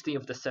the 16th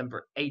of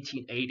December,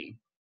 1880.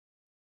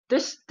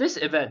 This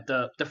event,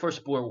 the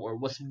First Boer War,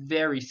 was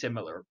very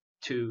similar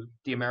to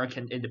the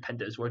American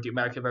independence or the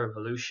American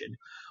Revolution,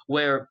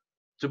 where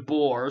the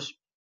Boer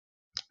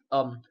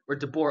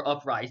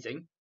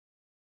uprising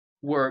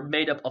were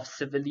made up of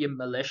civilian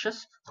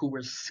militias who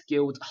were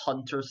skilled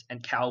hunters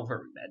and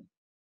cavalrymen.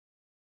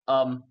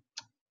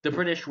 The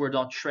British were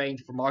not trained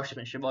for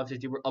marksmanship, obviously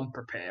they were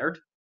unprepared.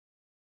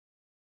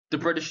 The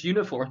British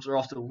uniforms were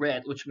also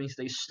red, which means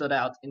they stood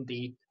out in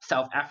the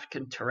South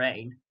African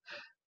terrain.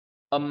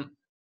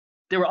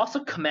 They were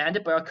also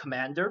commanded by a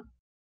commander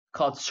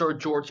called Sir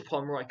George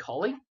Pomeroy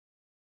Colley,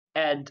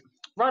 and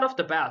right off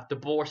the bat, the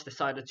Boers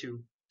decided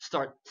to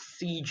start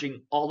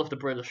sieging all of the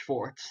British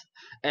forts,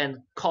 and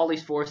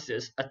Colley's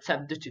forces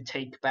attempted to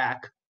take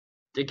back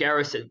the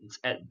garrisons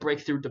and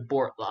break through the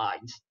Boer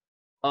lines.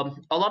 A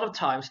lot of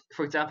times,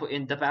 for example,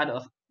 in the Battle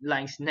of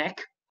Laing's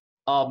Nek,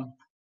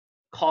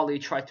 Colley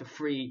tried to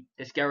free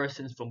his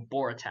garrisons from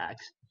Boer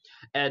attacks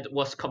and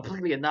was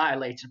completely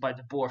annihilated by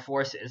the Boer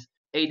forces.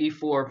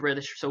 84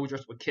 British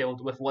soldiers were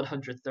killed, with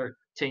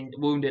 113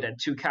 wounded and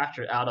 2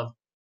 captured out of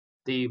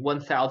the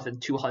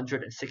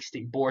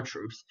 1,260 Boer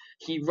troops.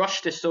 He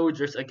rushed his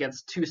soldiers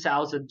against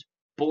 2,000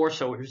 Boer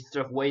soldiers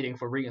instead of waiting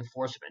for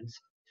reinforcements,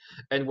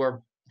 and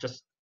were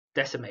just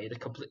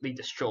decimated, completely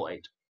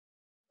destroyed.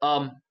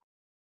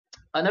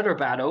 Another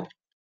battle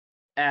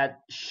at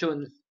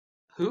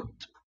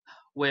Schoonhoek,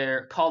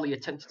 where Colley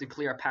attempted to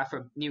clear a path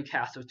from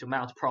Newcastle to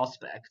Mount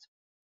Prospect.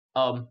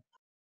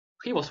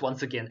 He was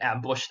once again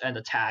ambushed and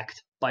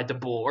attacked by the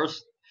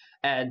Boers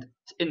and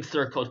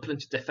encircled, put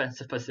into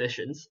defensive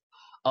positions.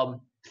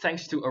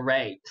 Thanks to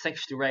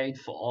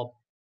rainfall,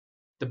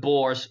 the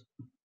Boers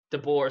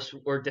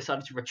were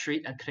decided to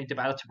retreat and continue the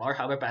battle tomorrow.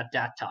 However, at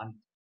that time,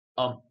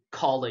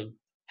 Colley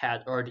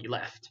had already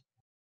left.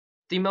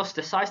 The most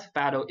decisive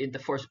battle in the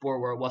First Boer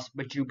War was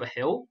Majuba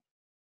Hill,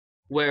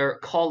 where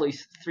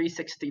Colley's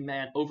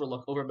 360-man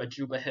overlook over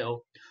Majuba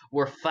Hill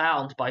were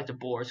found by the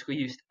Boers, who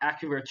used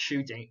accurate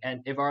shooting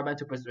and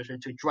environmental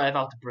position to drive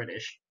out the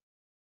British.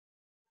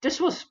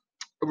 This was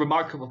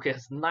remarkable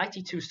because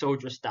 92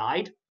 soldiers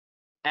died,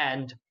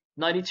 and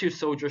 92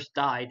 soldiers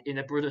died in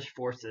the British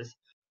forces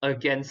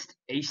against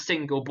a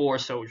single Boer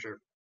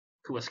soldier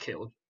who was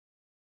killed.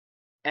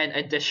 An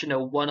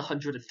additional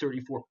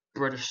 134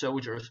 British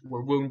soldiers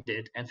were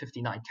wounded and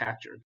 59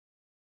 captured.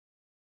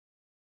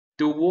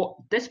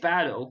 This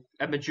battle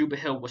at Majuba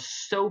Hill was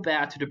so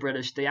bad to the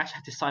British, they actually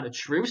had to sign a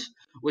truce,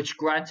 which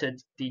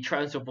granted the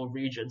Transvaal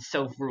region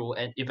self-rule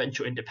and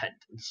eventual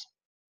independence,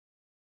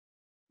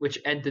 which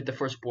ended the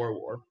First Boer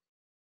War.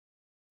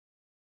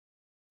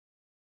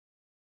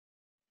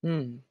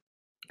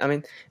 I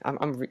mean,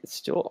 I'm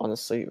still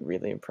honestly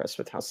really impressed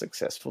with how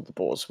successful the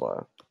Boers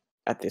were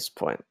at this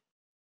point.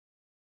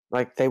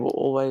 Like, they were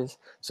always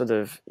sort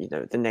of,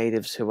 the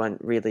natives who weren't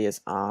really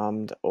as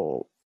armed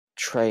or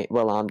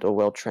well-armed or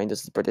well-trained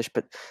as the British,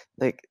 but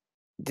like,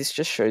 this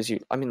just shows you,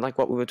 I mean, like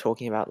what we were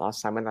talking about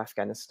last time with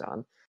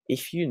Afghanistan,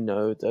 if you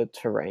know the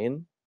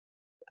terrain,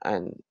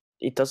 and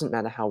it doesn't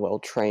matter how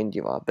well-trained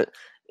you are, but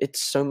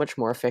it's so much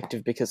more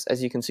effective because,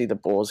 as you can see, the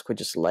Boers could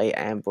just lay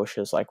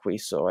ambushes like we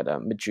saw at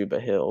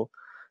Majuba Hill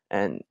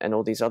and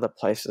all these other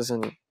places,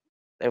 and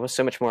they were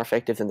so much more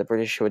effective than the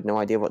British, who had no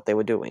idea what they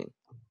were doing.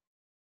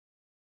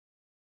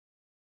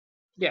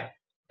 Yeah,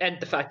 and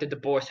the fact that the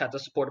Boers had the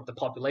support of the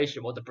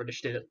population while the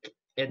British didn't,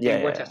 and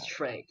they weren't as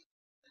trained.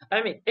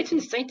 I mean, it's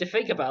insane to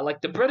think about.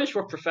 Like, the British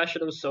were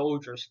professional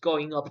soldiers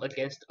going up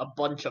against a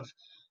bunch of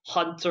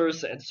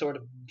hunters and sort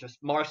of just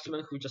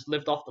marksmen who just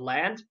lived off the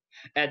land,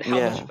 and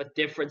how much of a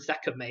difference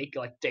that could make,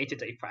 like,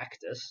 day-to-day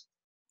practice.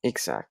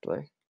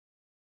 Exactly.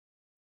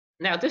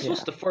 Now, this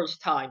was the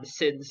first time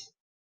since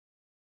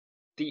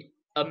the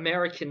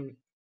American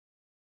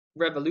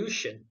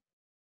Revolution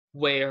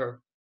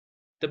where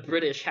the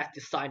British had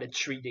to sign a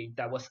treaty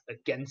that was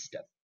against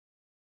them.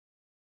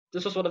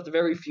 This was one of the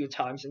very few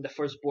times in the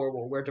First Boer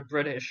War where the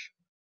British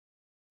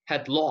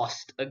had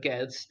lost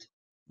against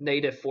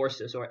native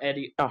forces or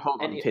any. Oh,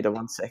 hold on, Peter,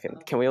 1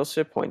 second. Can we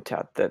also point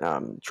out that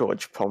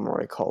George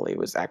Pomeroy Colley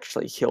was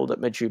actually killed at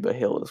Majuba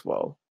Hill as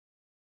well?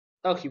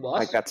 Oh, he was?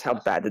 Like, that's how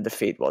bad the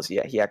defeat was.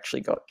 Yeah, he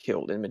actually got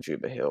killed in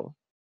Majuba Hill.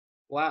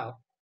 Wow.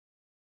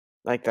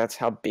 Like, that's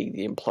how big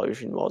the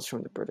implosion was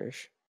from the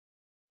British.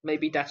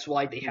 Maybe that's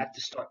why they had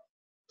to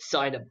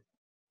sign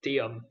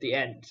the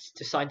end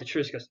to sign the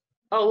truce, because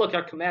look,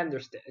 our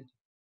commander's dead.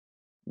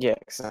 Yeah,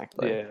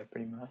 exactly. Yeah,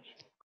 pretty much.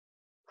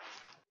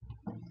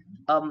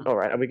 All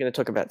right, are we going to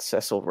talk about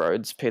Cecil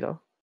Rhodes, Peter?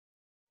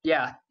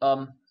 Yeah.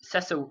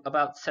 Cecil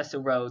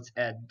Rhodes,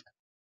 and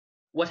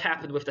what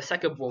happened with the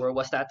Second Boer War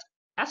was that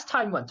as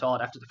time went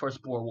on after the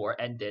First Boer War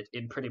ended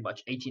in pretty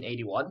much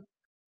 1881.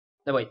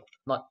 No, wait,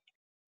 not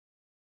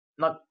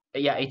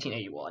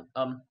 1881.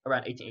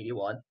 Around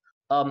 1881.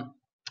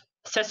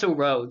 Cecil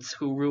Rhodes,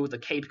 who ruled the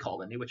Cape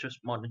Colony, which was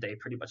modern day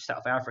pretty much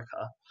South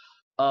Africa,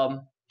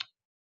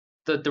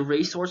 the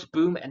resource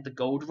boom and the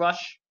gold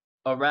rush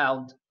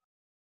around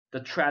the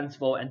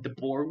Transvaal and the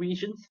Boer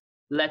regions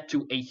led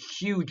to a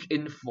huge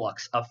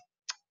influx of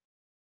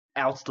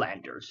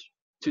outlanders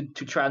to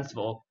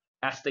Transvaal,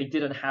 as they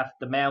didn't have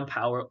the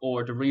manpower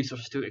or the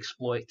resources to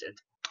exploit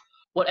it.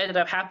 What ended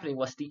up happening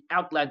was the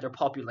outlander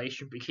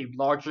population became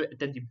larger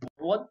than the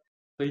Boer one,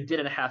 but they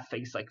didn't have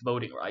things like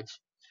voting rights.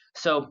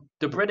 So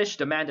the British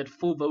demanded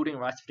full voting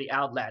rights for the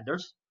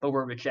outlanders, but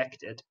were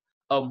rejected.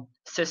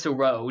 Cecil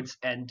Rhodes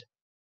and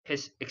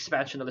his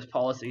expansion of his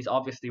policies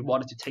obviously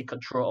wanted to take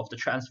control of the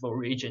Transvaal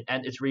region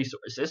and its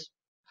resources.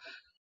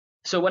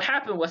 So what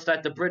happened was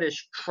that the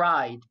British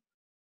tried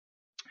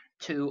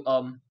to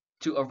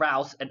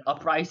arouse an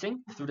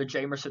uprising through the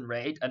Jameson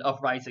Raid, an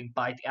uprising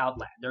by the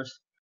outlanders,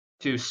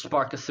 to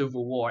spark a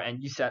civil war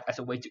and use that as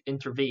a way to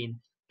intervene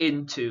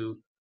into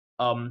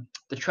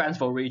the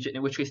Transvaal region,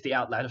 in which case the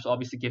outlanders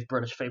obviously give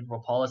British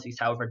favorable policies.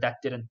 However, that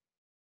didn't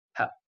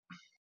happen.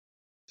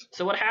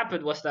 So what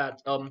happened was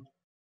that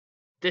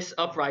this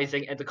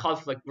uprising and the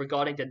conflict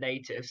regarding the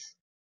natives,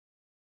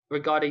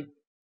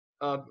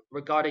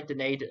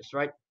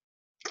 right,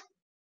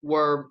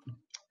 were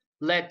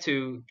led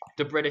to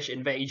the British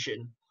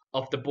invasion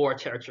of the Boer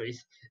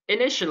territories.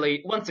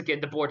 Initially, once again,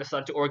 the Boer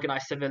decided to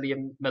organize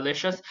civilian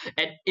militias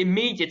and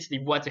immediately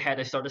went ahead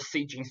and started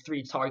sieging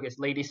 3 targets: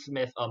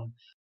 Ladysmith,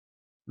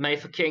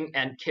 Mafeking,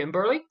 and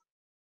Kimberley.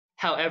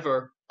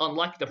 However,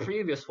 unlike the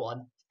previous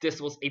one, this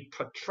was a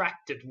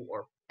protracted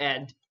war,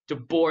 and the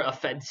Boer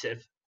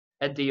offensive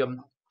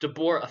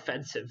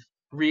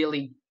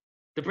really,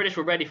 the British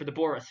were ready for the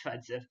Boer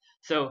offensive,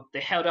 so they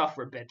held off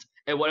for a bit.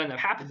 And what ended up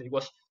happening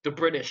was the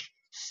British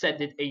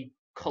sent a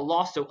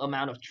colossal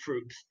amount of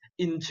troops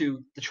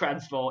into the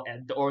Transvaal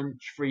and the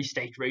Orange Free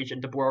State region,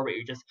 the Boer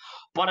regions.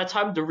 By the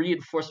time the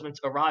reinforcements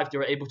arrived, they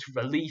were able to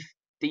relieve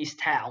these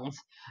towns,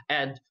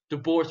 and the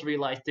Boers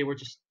realized they were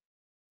just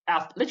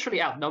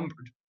literally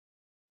outnumbered.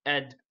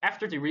 And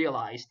after they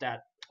realized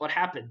that what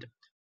happened,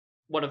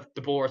 one of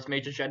the Boers'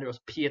 major generals,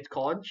 Piet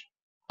Conge,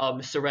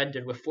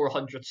 surrendered with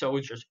 400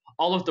 soldiers.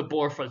 All of the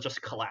Boer fronts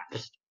just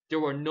collapsed. There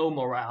were no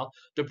morale.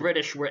 The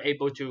British were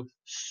able to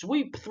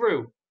sweep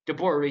through the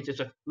Boer regions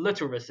with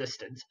little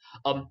resistance.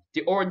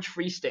 The Orange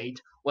Free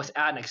State was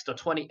annexed the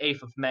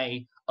 28th of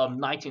May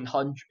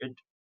 1900,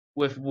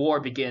 with war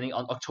beginning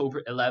on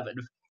October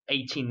 11th,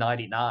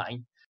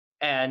 1899.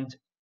 And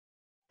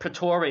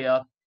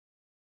Pretoria,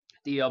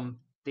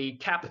 the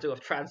capital of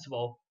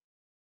Transvaal,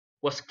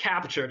 was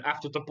captured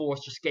after the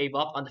Boers just gave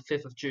up on the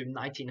 5th of June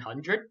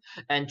 1900,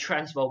 and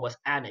Transvaal was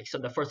annexed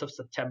on the 1st of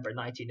September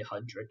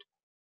 1900.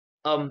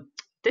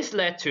 This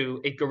led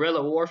to a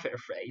guerrilla warfare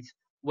phase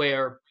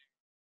where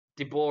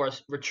the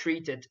Boers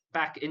retreated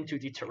back into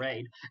the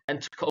terrain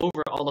and took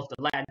over all of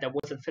the land that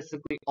wasn't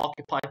physically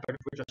occupied by the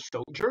British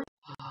soldiers.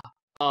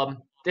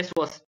 This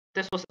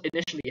was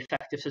initially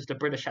effective, since the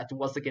British had to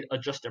once again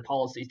adjust their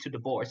policies to the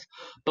Boers.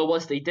 But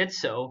once they did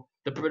so,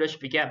 the British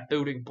began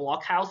building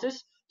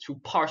blockhouses to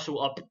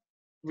parcel up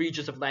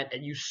regions of land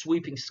and use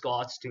sweeping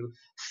Scots to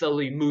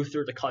slowly move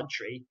through the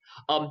country.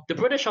 The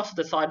British also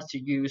decided to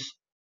use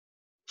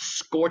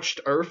scorched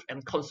earth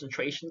and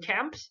concentration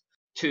camps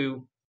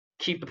to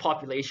keep the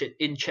population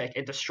in check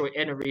and destroy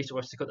any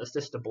resources that could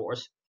assist the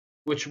Boers,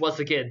 which once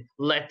again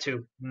led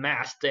to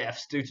mass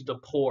deaths due to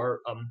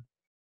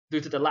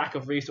the lack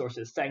of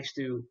resources, thanks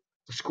to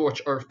the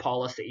scorched earth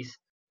policies,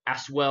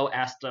 as well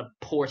as the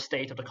poor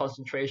state of the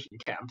concentration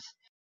camps.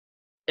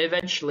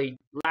 Eventually,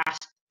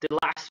 the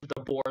last of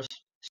the Boers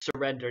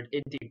surrendered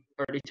in the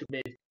early to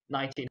mid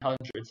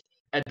 1900s,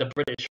 and the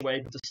British were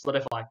able to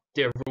solidify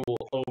their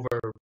rule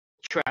over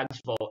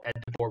Transvaal and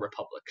the Boer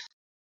republics.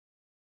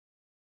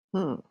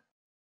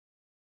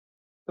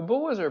 The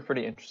Boers are a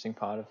pretty interesting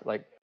part of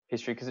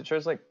history, because it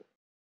shows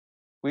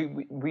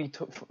we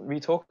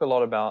talk a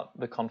lot about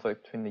the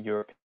conflict between the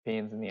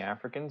Europeans and the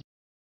Africans.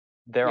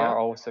 There are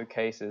also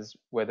cases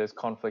where there's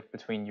conflict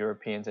between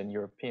Europeans and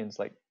Europeans,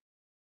 like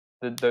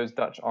those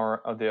Dutch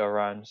of the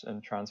Orange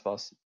and Transvaal,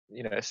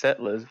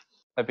 settlers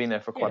have been there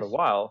for quite a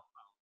while,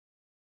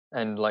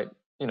 and to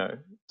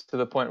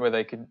the point where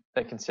they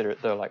consider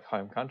it their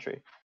home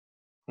country.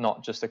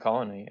 not just a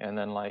colony, and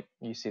then like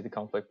you see the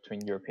conflict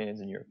between Europeans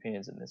and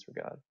Europeans in this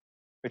regard,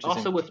 which is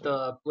Also with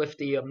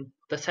interesting.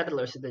 the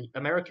settlers and the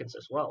Americans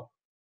as well.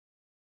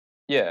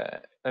 Yeah,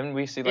 and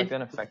we see like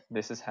the effect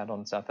this has had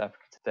on South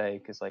Africa today,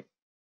 because like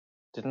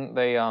didn't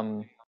they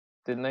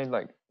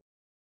like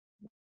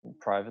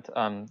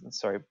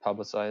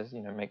publicize,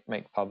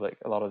 make public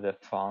a lot of their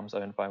farms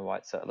owned by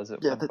white settlers at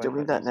Yeah, one they're point, doing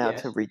like, that now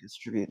Yes. to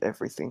redistribute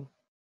everything.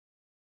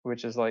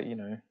 which is like,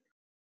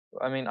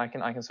 I mean, I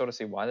can sort of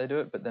see why they do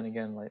it, but then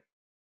again, like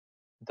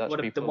Dutch What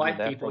if the people white were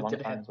there people for a long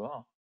didn't time have- as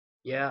well.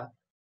 Yeah.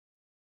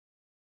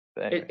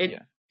 But anyway,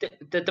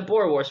 The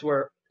Boer Wars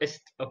is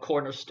a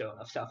cornerstone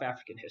of South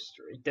African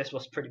history. This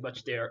was pretty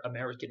much their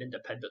American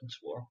independence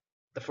war,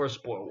 the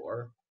first Boer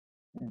War,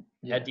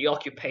 yeah. and the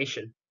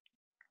occupation.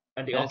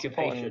 And the And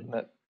occupation.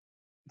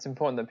 it's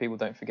important that people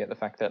don't forget the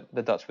fact that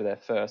the Dutch were there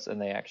first,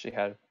 and they actually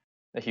had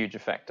a huge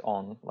effect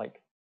on,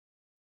 like,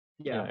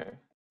 Yeah.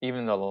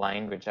 even the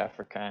language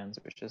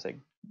Afrikaans, which is like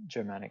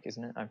Germanic,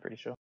 isn't it? I'm pretty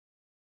sure,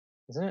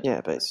 isn't it?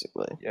 Yeah,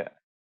 basically. Yeah.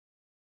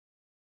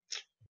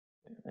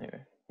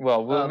 Anyway,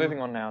 well, we're moving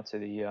on now to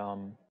the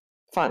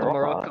Final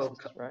Morocco,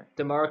 part. right?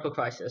 the Morocco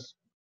crisis.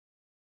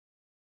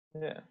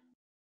 Yeah.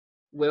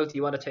 Will, do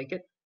you want to take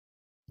it?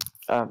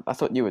 I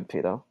thought you would,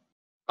 Peter.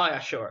 Oh yeah,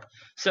 sure.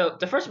 So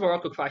the first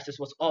Morocco crisis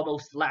was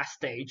almost the last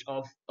stage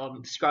of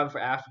Scramble for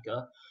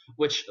Africa,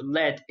 which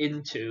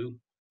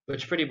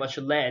pretty much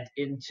led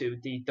into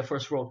the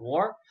First World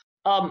War.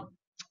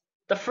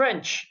 The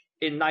French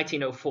in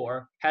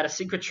 1904 had a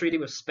secret treaty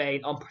with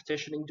Spain on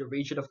partitioning the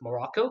region of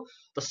Morocco,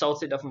 the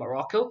Sultanate of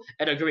Morocco,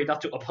 and agreed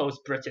not to oppose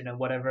Britain and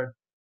whatever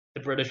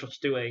the British was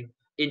doing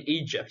in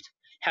Egypt.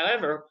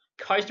 However,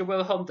 Kaiser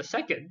Wilhelm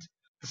II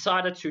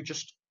decided to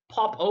just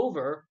pop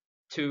over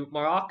to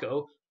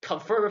Morocco,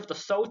 confer with the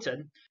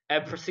Sultan,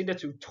 and proceeded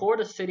to tour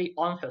the city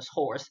on his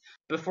horse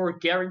before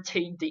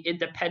guaranteeing the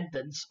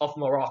independence of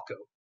Morocco.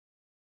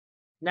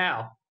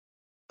 Now,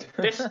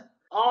 this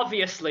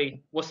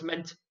obviously was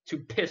meant to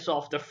piss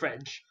off the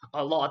French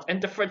a lot, and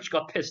the French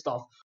got pissed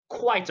off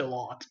quite a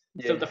lot.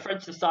 Yeah. So the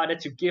French decided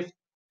to give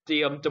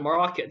the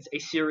Moroccans a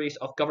series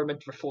of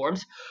government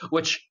reforms,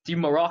 which the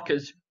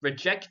Moroccans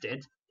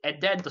rejected, and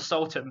then the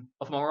Sultan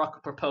of Morocco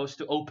proposed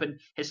to open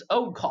his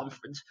own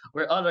conference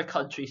where other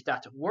countries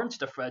that weren't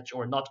the French,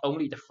 or not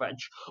only the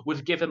French,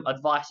 would give him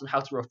advice on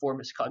how to reform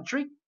his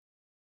country.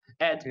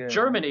 And Yeah.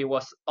 Germany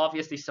was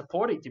obviously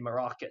supporting the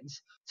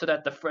Moroccans so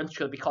that the French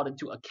could be called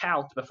into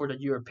account before the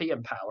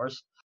European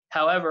powers.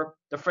 However,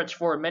 the French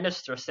foreign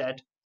minister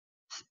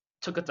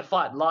took a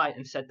defiant line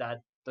and said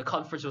that the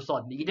conference was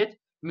not needed.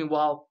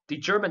 Meanwhile, the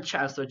German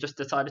chancellor just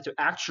decided to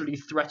actually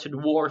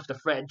threaten war with the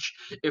French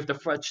if the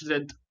French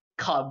didn't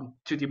come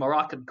to the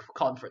Moroccan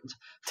conference.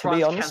 To France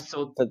be honest,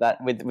 cancelled. for that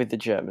with the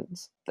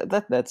Germans,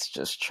 that's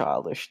just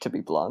childish, to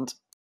be blunt.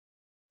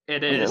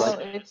 It Yeah, is. Well,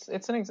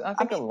 like- I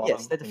think a lot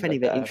yes, of they're things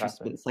defending like their that interests,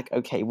 happen. but it's like,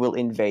 okay, we'll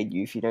invade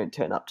you if you don't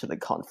turn up to the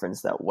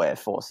conference that we're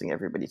forcing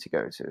everybody to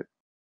go to.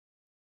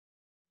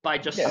 By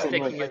just Yeah,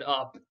 sticking like- it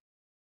up.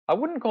 I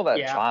wouldn't call that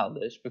Yeah.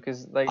 childish,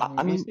 because like I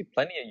you mean- see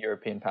plenty of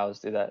European powers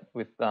do that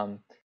with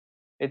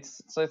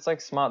it's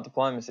like smart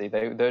diplomacy.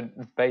 They're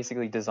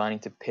basically designing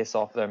to piss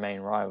off their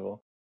main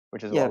rival,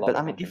 which is Yeah, what a lot but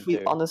of I mean, countries if we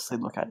do. honestly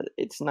look at it,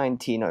 it's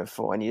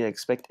 1904, and you'd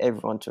expect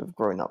everyone to have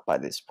grown up by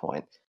this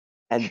point.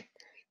 And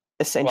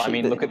essentially, Well, I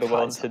mean, look at the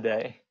world Kaiser-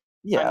 today.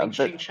 Yeah, I mean,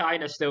 but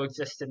China still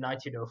exists in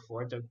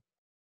 1904.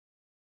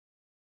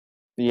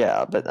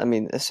 yeah, but I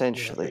mean,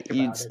 essentially, think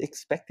you'd about it.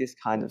 expect this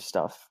kind of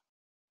stuff,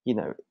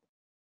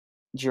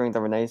 during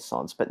the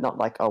Renaissance, but not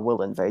like, oh,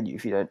 we'll invade you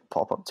if you don't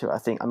pop up to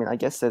it. I mean, I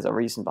guess there's a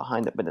reason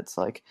behind it, but it's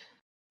like,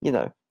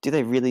 do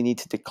they really need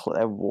to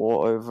declare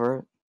war over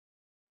it?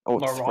 Or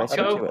Morocco?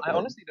 threaten to it? I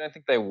honestly don't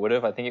think they would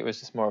have. I think it was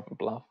just more of a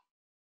bluff.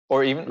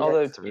 Or even, Yeah,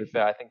 although to be true.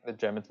 fair, I think the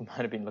Germans might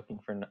have been looking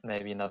for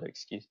maybe another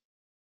excuse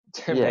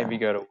to Yeah. maybe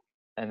go to,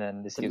 and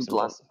then this To be gives them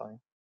blunt. justifying.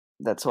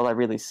 That's what I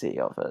really see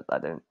of it.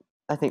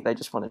 I think they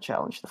just want to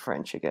challenge the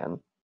French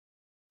again.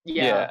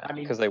 Yeah, I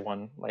mean, because they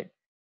won like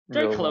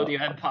their real,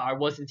 colonial empire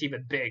wasn't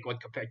even big when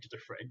compared to the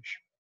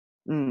French.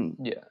 Mm.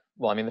 Yeah,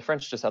 well, I mean, the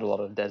French just had a lot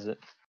of desert.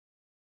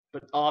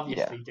 But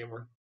obviously they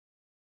were.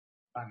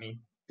 I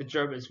mean, the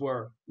Germans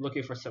were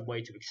looking for some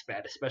way to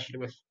expand, especially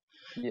with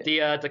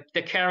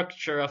the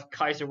caricature of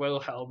Kaiser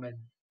Wilhelm, and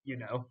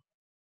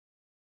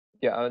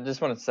Yeah, I just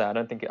want to say I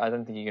don't think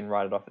you can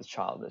write it off as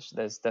childish.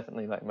 There's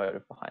definitely like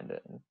motive behind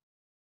it. And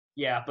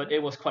Yeah, but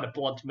it was quite a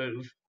blunt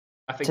move.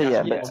 I think So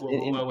that's yeah, what but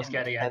Will was in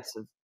getting at. defense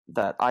of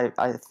that,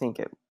 I think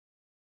it.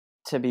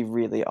 To be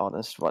really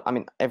honest,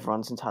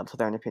 everyone's entitled to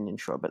their own opinion,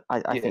 sure, but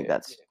I think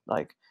that's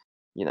like,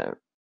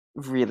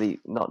 really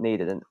not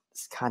needed, and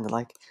it's kind of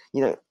like,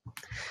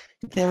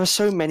 there are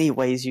so many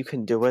ways you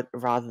can do it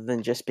rather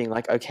than just being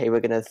like, okay, we're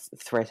going to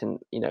threaten,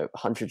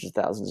 hundreds of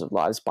thousands of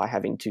lives by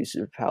having two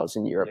superpowers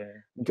in Europe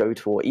go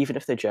to war, even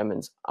if the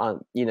Germans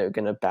aren't,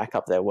 going to back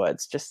up their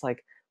words. Just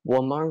like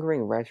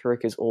warmongering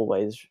rhetoric is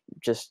always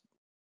just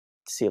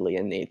silly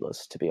and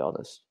needless, to be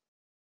honest.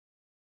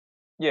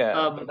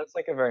 Yeah, but that's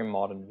like a very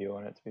modern view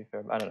on it, to be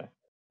fair. I don't know.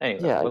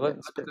 Anyway, Yeah, well, I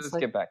guess, but let's it's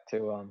like- get back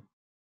to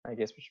I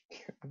guess we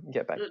should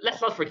get back.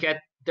 Let's not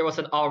forget there was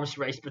an arms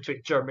race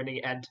between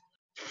Germany and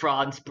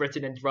France,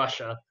 Britain, and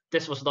Russia.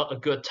 This was not a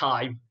good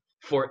time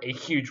for a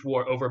huge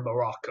war over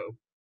Morocco.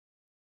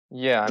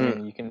 Yeah, I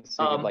mean, you can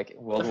see like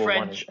World War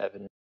I is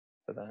evidence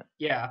for that.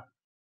 Yeah.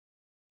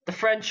 The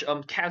French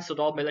cancelled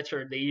all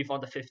military leave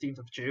on the 15th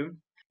of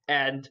June,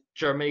 and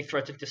Germany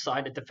threatened to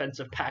sign a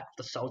defensive pact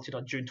with the Sultan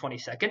on June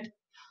 22nd.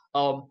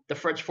 The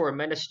French foreign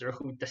minister,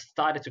 who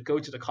decided to go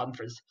to the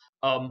conference,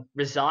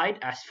 resigned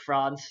as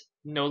France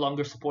no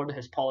longer supported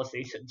his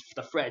policy, since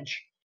the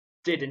French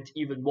didn't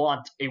even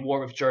want a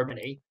war with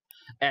Germany,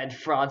 and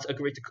France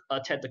agreed to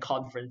attend the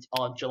conference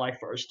on July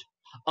 1st.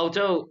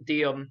 Although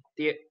the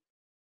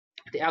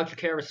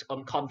Algeciras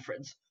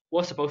conference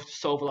was supposed to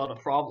solve a lot of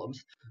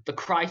problems, the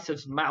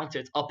crisis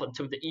mounted up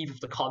until the eve of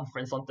the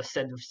conference on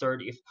December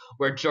 30th,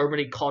 where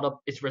Germany caught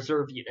up its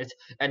reserve unit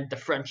and the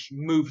French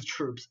moved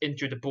troops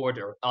into the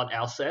border on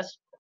Alsace.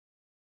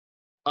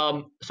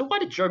 So why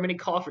did Germany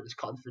call for this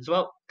conference?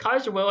 Well,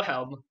 Kaiser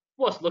Wilhelm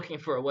was looking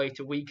for a way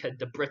to weaken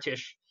the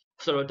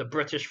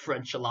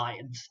British-French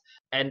alliance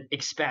and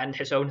expand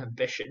his own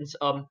ambitions.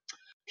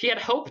 He had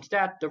hoped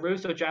that the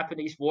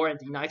Russo-Japanese War and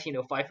the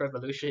 1905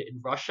 revolution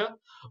in Russia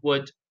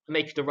would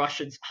make the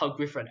Russians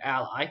hungry for an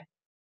ally.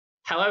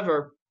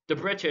 However, the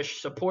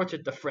British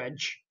supported the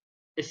French,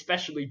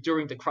 especially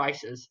during the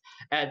crisis,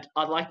 and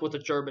unlike what the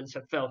Germans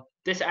had felt,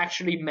 this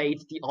actually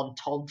made the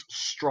Entente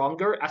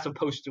stronger as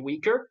opposed to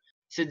weaker,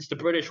 since the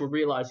British were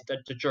realizing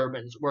that the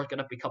Germans were going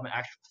to become an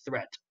actual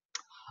threat.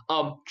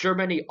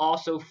 Germany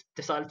also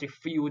decided to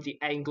fuel the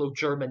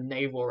Anglo-German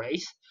naval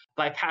race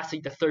by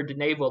passing the Third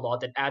Naval Law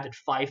that added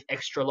 5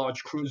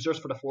 extra-large cruisers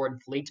for the foreign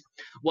fleet,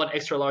 1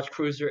 extra-large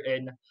cruiser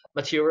in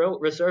material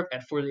reserve,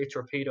 and 40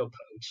 torpedo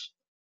boats.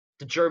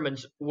 The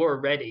Germans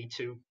were ready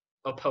to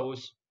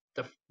oppose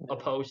the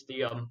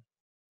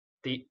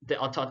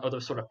Entente, although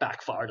sort of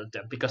backfired on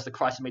them because the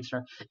crisis made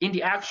turn. In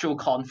the actual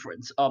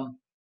conference,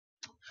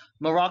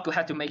 Morocco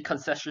had to make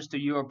concessions to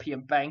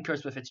European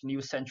bankers with its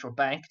new central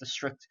bank,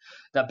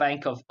 the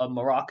Bank of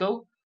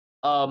Morocco.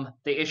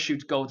 They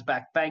issued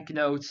gold-backed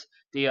banknotes.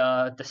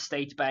 The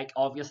state bank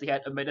obviously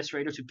had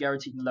administrators who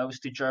guaranteed loans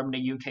to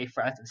Germany, UK,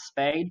 France, and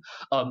Spain.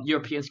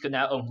 Europeans could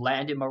now own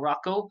land in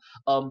Morocco.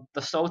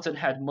 The Sultan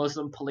had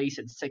Muslim police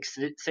in 6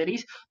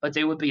 cities, but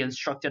they would be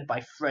instructed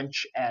by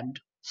French and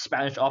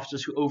Spanish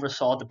officers who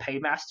oversaw the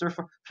paymaster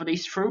for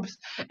these troops,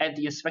 and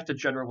the Inspector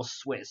General was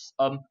Swiss.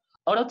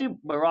 Although the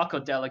Morocco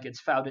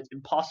delegates found it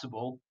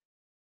impossible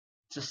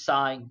to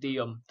sign the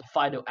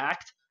final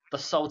act, the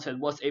Sultan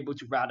was able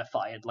to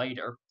ratify it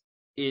later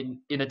in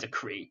a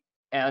decree,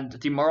 and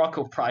the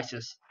Morocco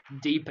crisis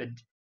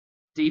deepened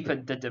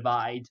the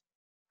divide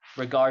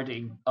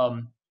regarding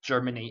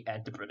Germany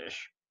and the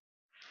British.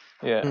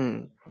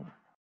 Yeah.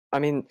 I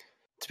mean,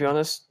 to be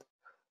honest,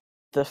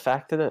 the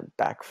fact that it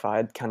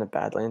backfired kind of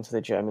badly into the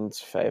Germans'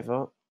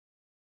 favor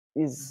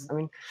is, I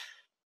mean,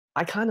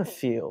 I kind of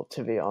feel,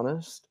 to be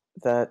honest,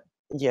 that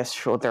yes,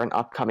 sure, they're an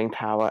upcoming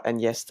power, and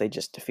yes, they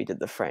just defeated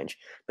the French.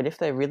 But if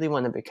they really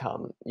want to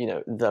become,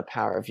 the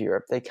power of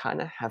Europe, they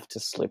kind of have to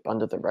slip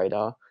under the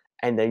radar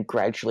and then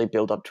gradually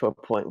build up to a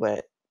point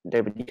where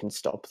nobody can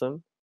stop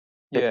them.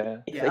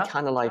 But if they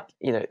kind of like,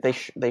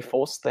 they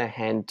forced their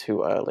hand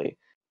too early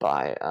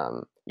by,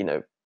 I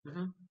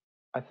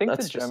think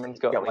the Germans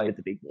got like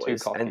the big too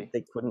boys, cocky, and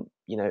they couldn't,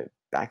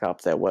 back up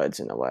their words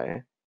in a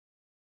way.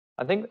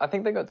 I think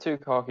they got too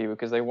cocky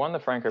because they won the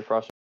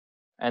Franco-Prussian.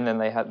 And then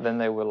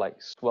they were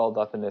like swelled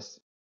up in this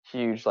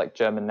huge like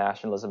German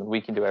nationalism, and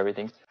we can do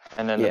everything.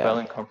 And then the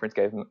Berlin Conference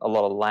gave them a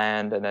lot of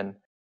land, and then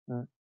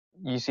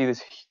you see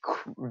this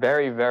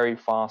very, very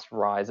fast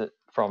rise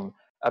from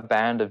a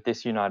band of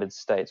disunited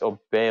states or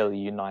barely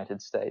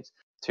united states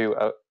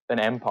to an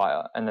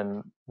empire, and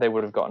then they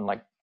would have gotten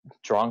like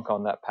drunk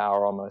on that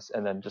power almost,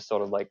 and then just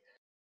sort of like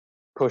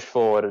push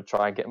forward to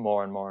try and get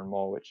more and more and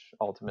more, which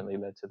ultimately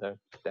led to their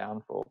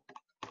downfall.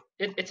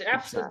 It's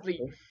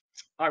absolutely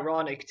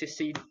ironic to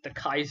see the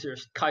Kaiser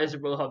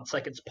Wilhelm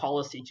II's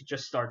policy to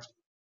just start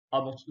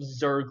almost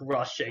Zerg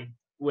rushing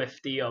with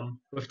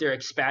their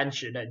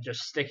expansion and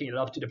just sticking it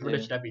up to the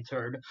British at every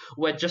turn,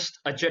 when just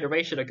a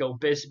generation ago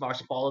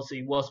Bismarck's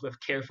policy was with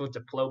careful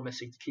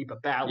diplomacy to keep a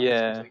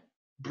balance between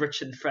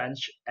Britain,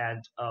 France,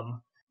 and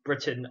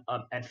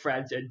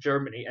France and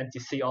Germany, and to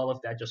see all of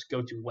that just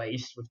go to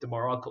waste with the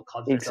Morocco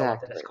conflict.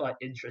 Exactly. That's quite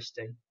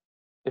interesting.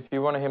 If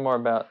you want to hear more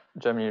about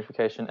German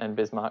unification and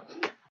Bismarck,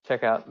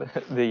 check out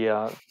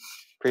the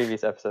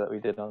previous episode that we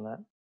did on that,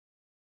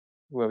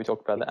 where we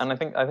talked about that. And I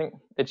think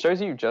it shows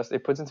you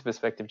it puts into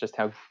perspective just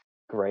how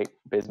great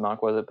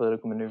Bismarck was at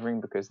political maneuvering,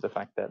 because the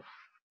fact that,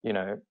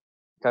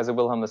 Kaiser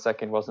Wilhelm II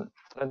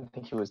I don't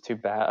think he was too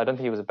bad. I don't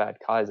think he was a bad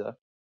Kaiser,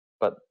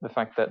 but the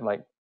fact that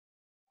like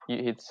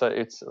it's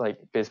like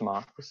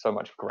Bismarck was so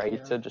much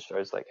greater just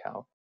shows like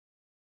how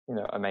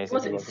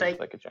amazing he was as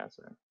like a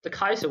chancellor. The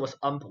Kaiser was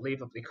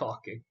unbelievably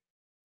cocky.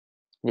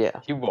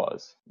 Yeah, he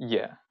was.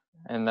 Yeah.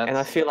 And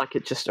I feel like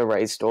it just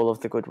erased all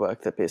of the good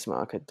work that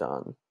Bismarck had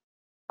done.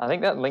 I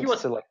think that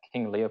links to like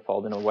King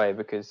Leopold in a way,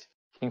 because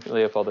King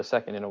Leopold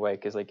II in a way,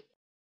 because like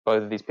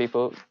both of these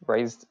people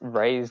raised,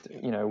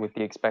 with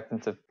the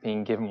expectance of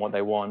being given what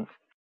they want,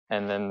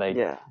 and then they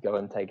go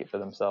and take it for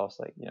themselves,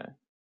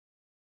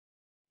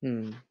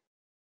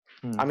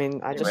 I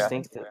mean, I just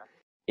think that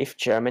if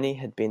Germany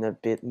had been a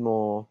bit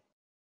more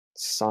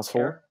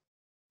subtle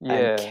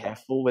and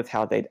careful with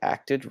how they'd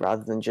acted,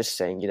 rather than just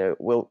saying,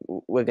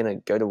 we're going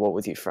to go to war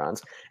with you,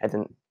 France, and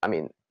then, I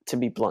mean, to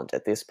be blunt,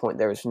 at this point,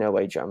 there is no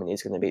way Germany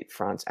is going to beat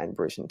France and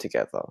Britain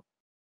together.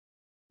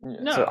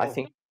 No. So I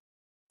think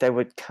they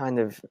were kind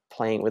of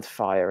playing with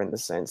fire in the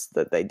sense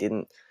that they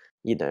didn't,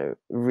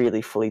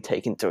 really fully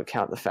take into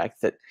account the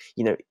fact that,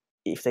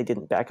 if they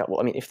didn't back up,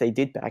 if they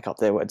did back up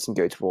their words and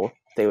go to war,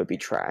 they would be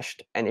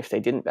trashed. And if they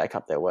didn't back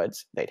up their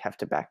words, they'd have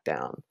to back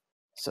down.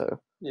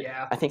 So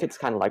I think it's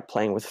kind of like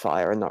playing with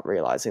fire and not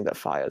realizing that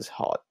fire's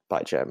hot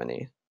by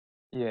Germany.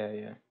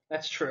 Yeah.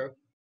 That's true.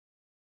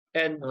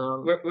 And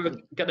we're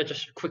going to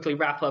just quickly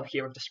wrap up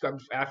here with the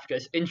Scramble for Africa.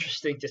 It's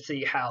interesting to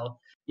see how,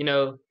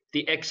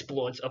 the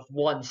exploits of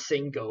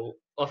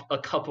a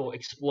couple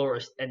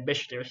explorers and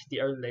missionaries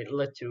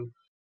led to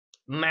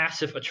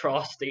massive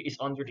atrocities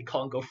under the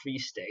Congo Free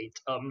State.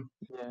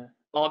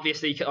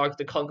 Obviously, you can argue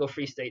the Congo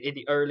Free State in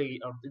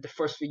the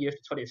first few years of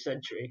the 20th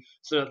century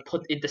sort of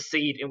put in the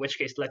seed, in which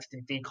case led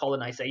to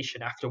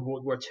decolonization after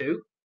World War II,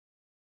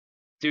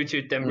 due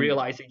to them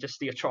realizing just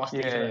the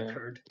atrocities that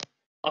occurred.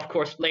 Of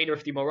course, later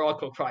with the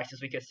Morocco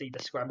crisis, we can see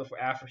the Scramble for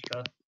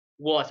Africa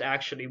was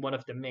actually one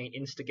of the main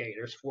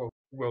instigators for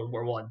World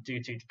War I,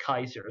 due to the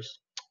Kaiser's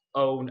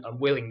own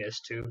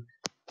willingness to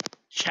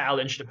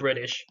challenge the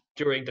British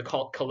during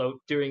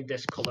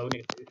this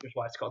colonial, which is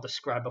why it's called the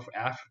Scramble for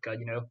Africa.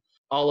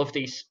 All of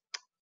these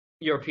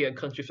European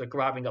countries are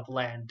grabbing up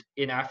land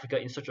in Africa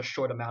in such a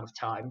short amount of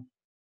time.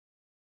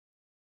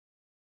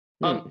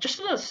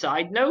 Just on a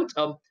side note,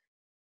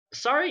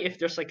 sorry if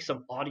there's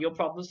some audio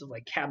problems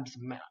with Cam's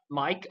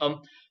mic,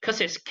 because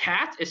his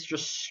cat is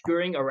just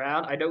scurrying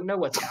around. I don't know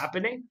what's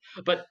happening,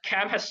 but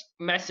Cam has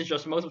messaged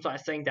us multiple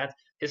times saying that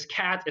his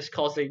cat is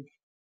causing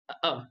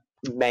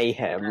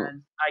mayhem.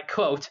 And I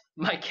quote,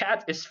 "My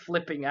cat is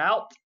flipping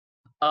out.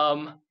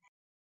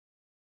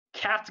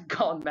 Cat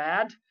gone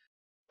mad."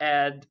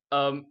 And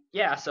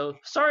so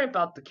sorry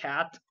about the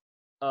cat.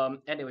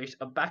 Anyways,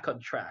 I'm back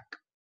on track.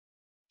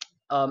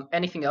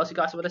 Anything else you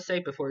guys want to say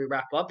before we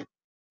wrap up?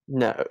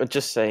 No,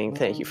 just saying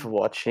thank you for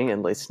watching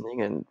and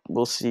listening, and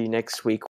we'll see you next week.